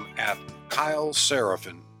Instagram at Kyle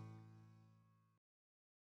Seraphin.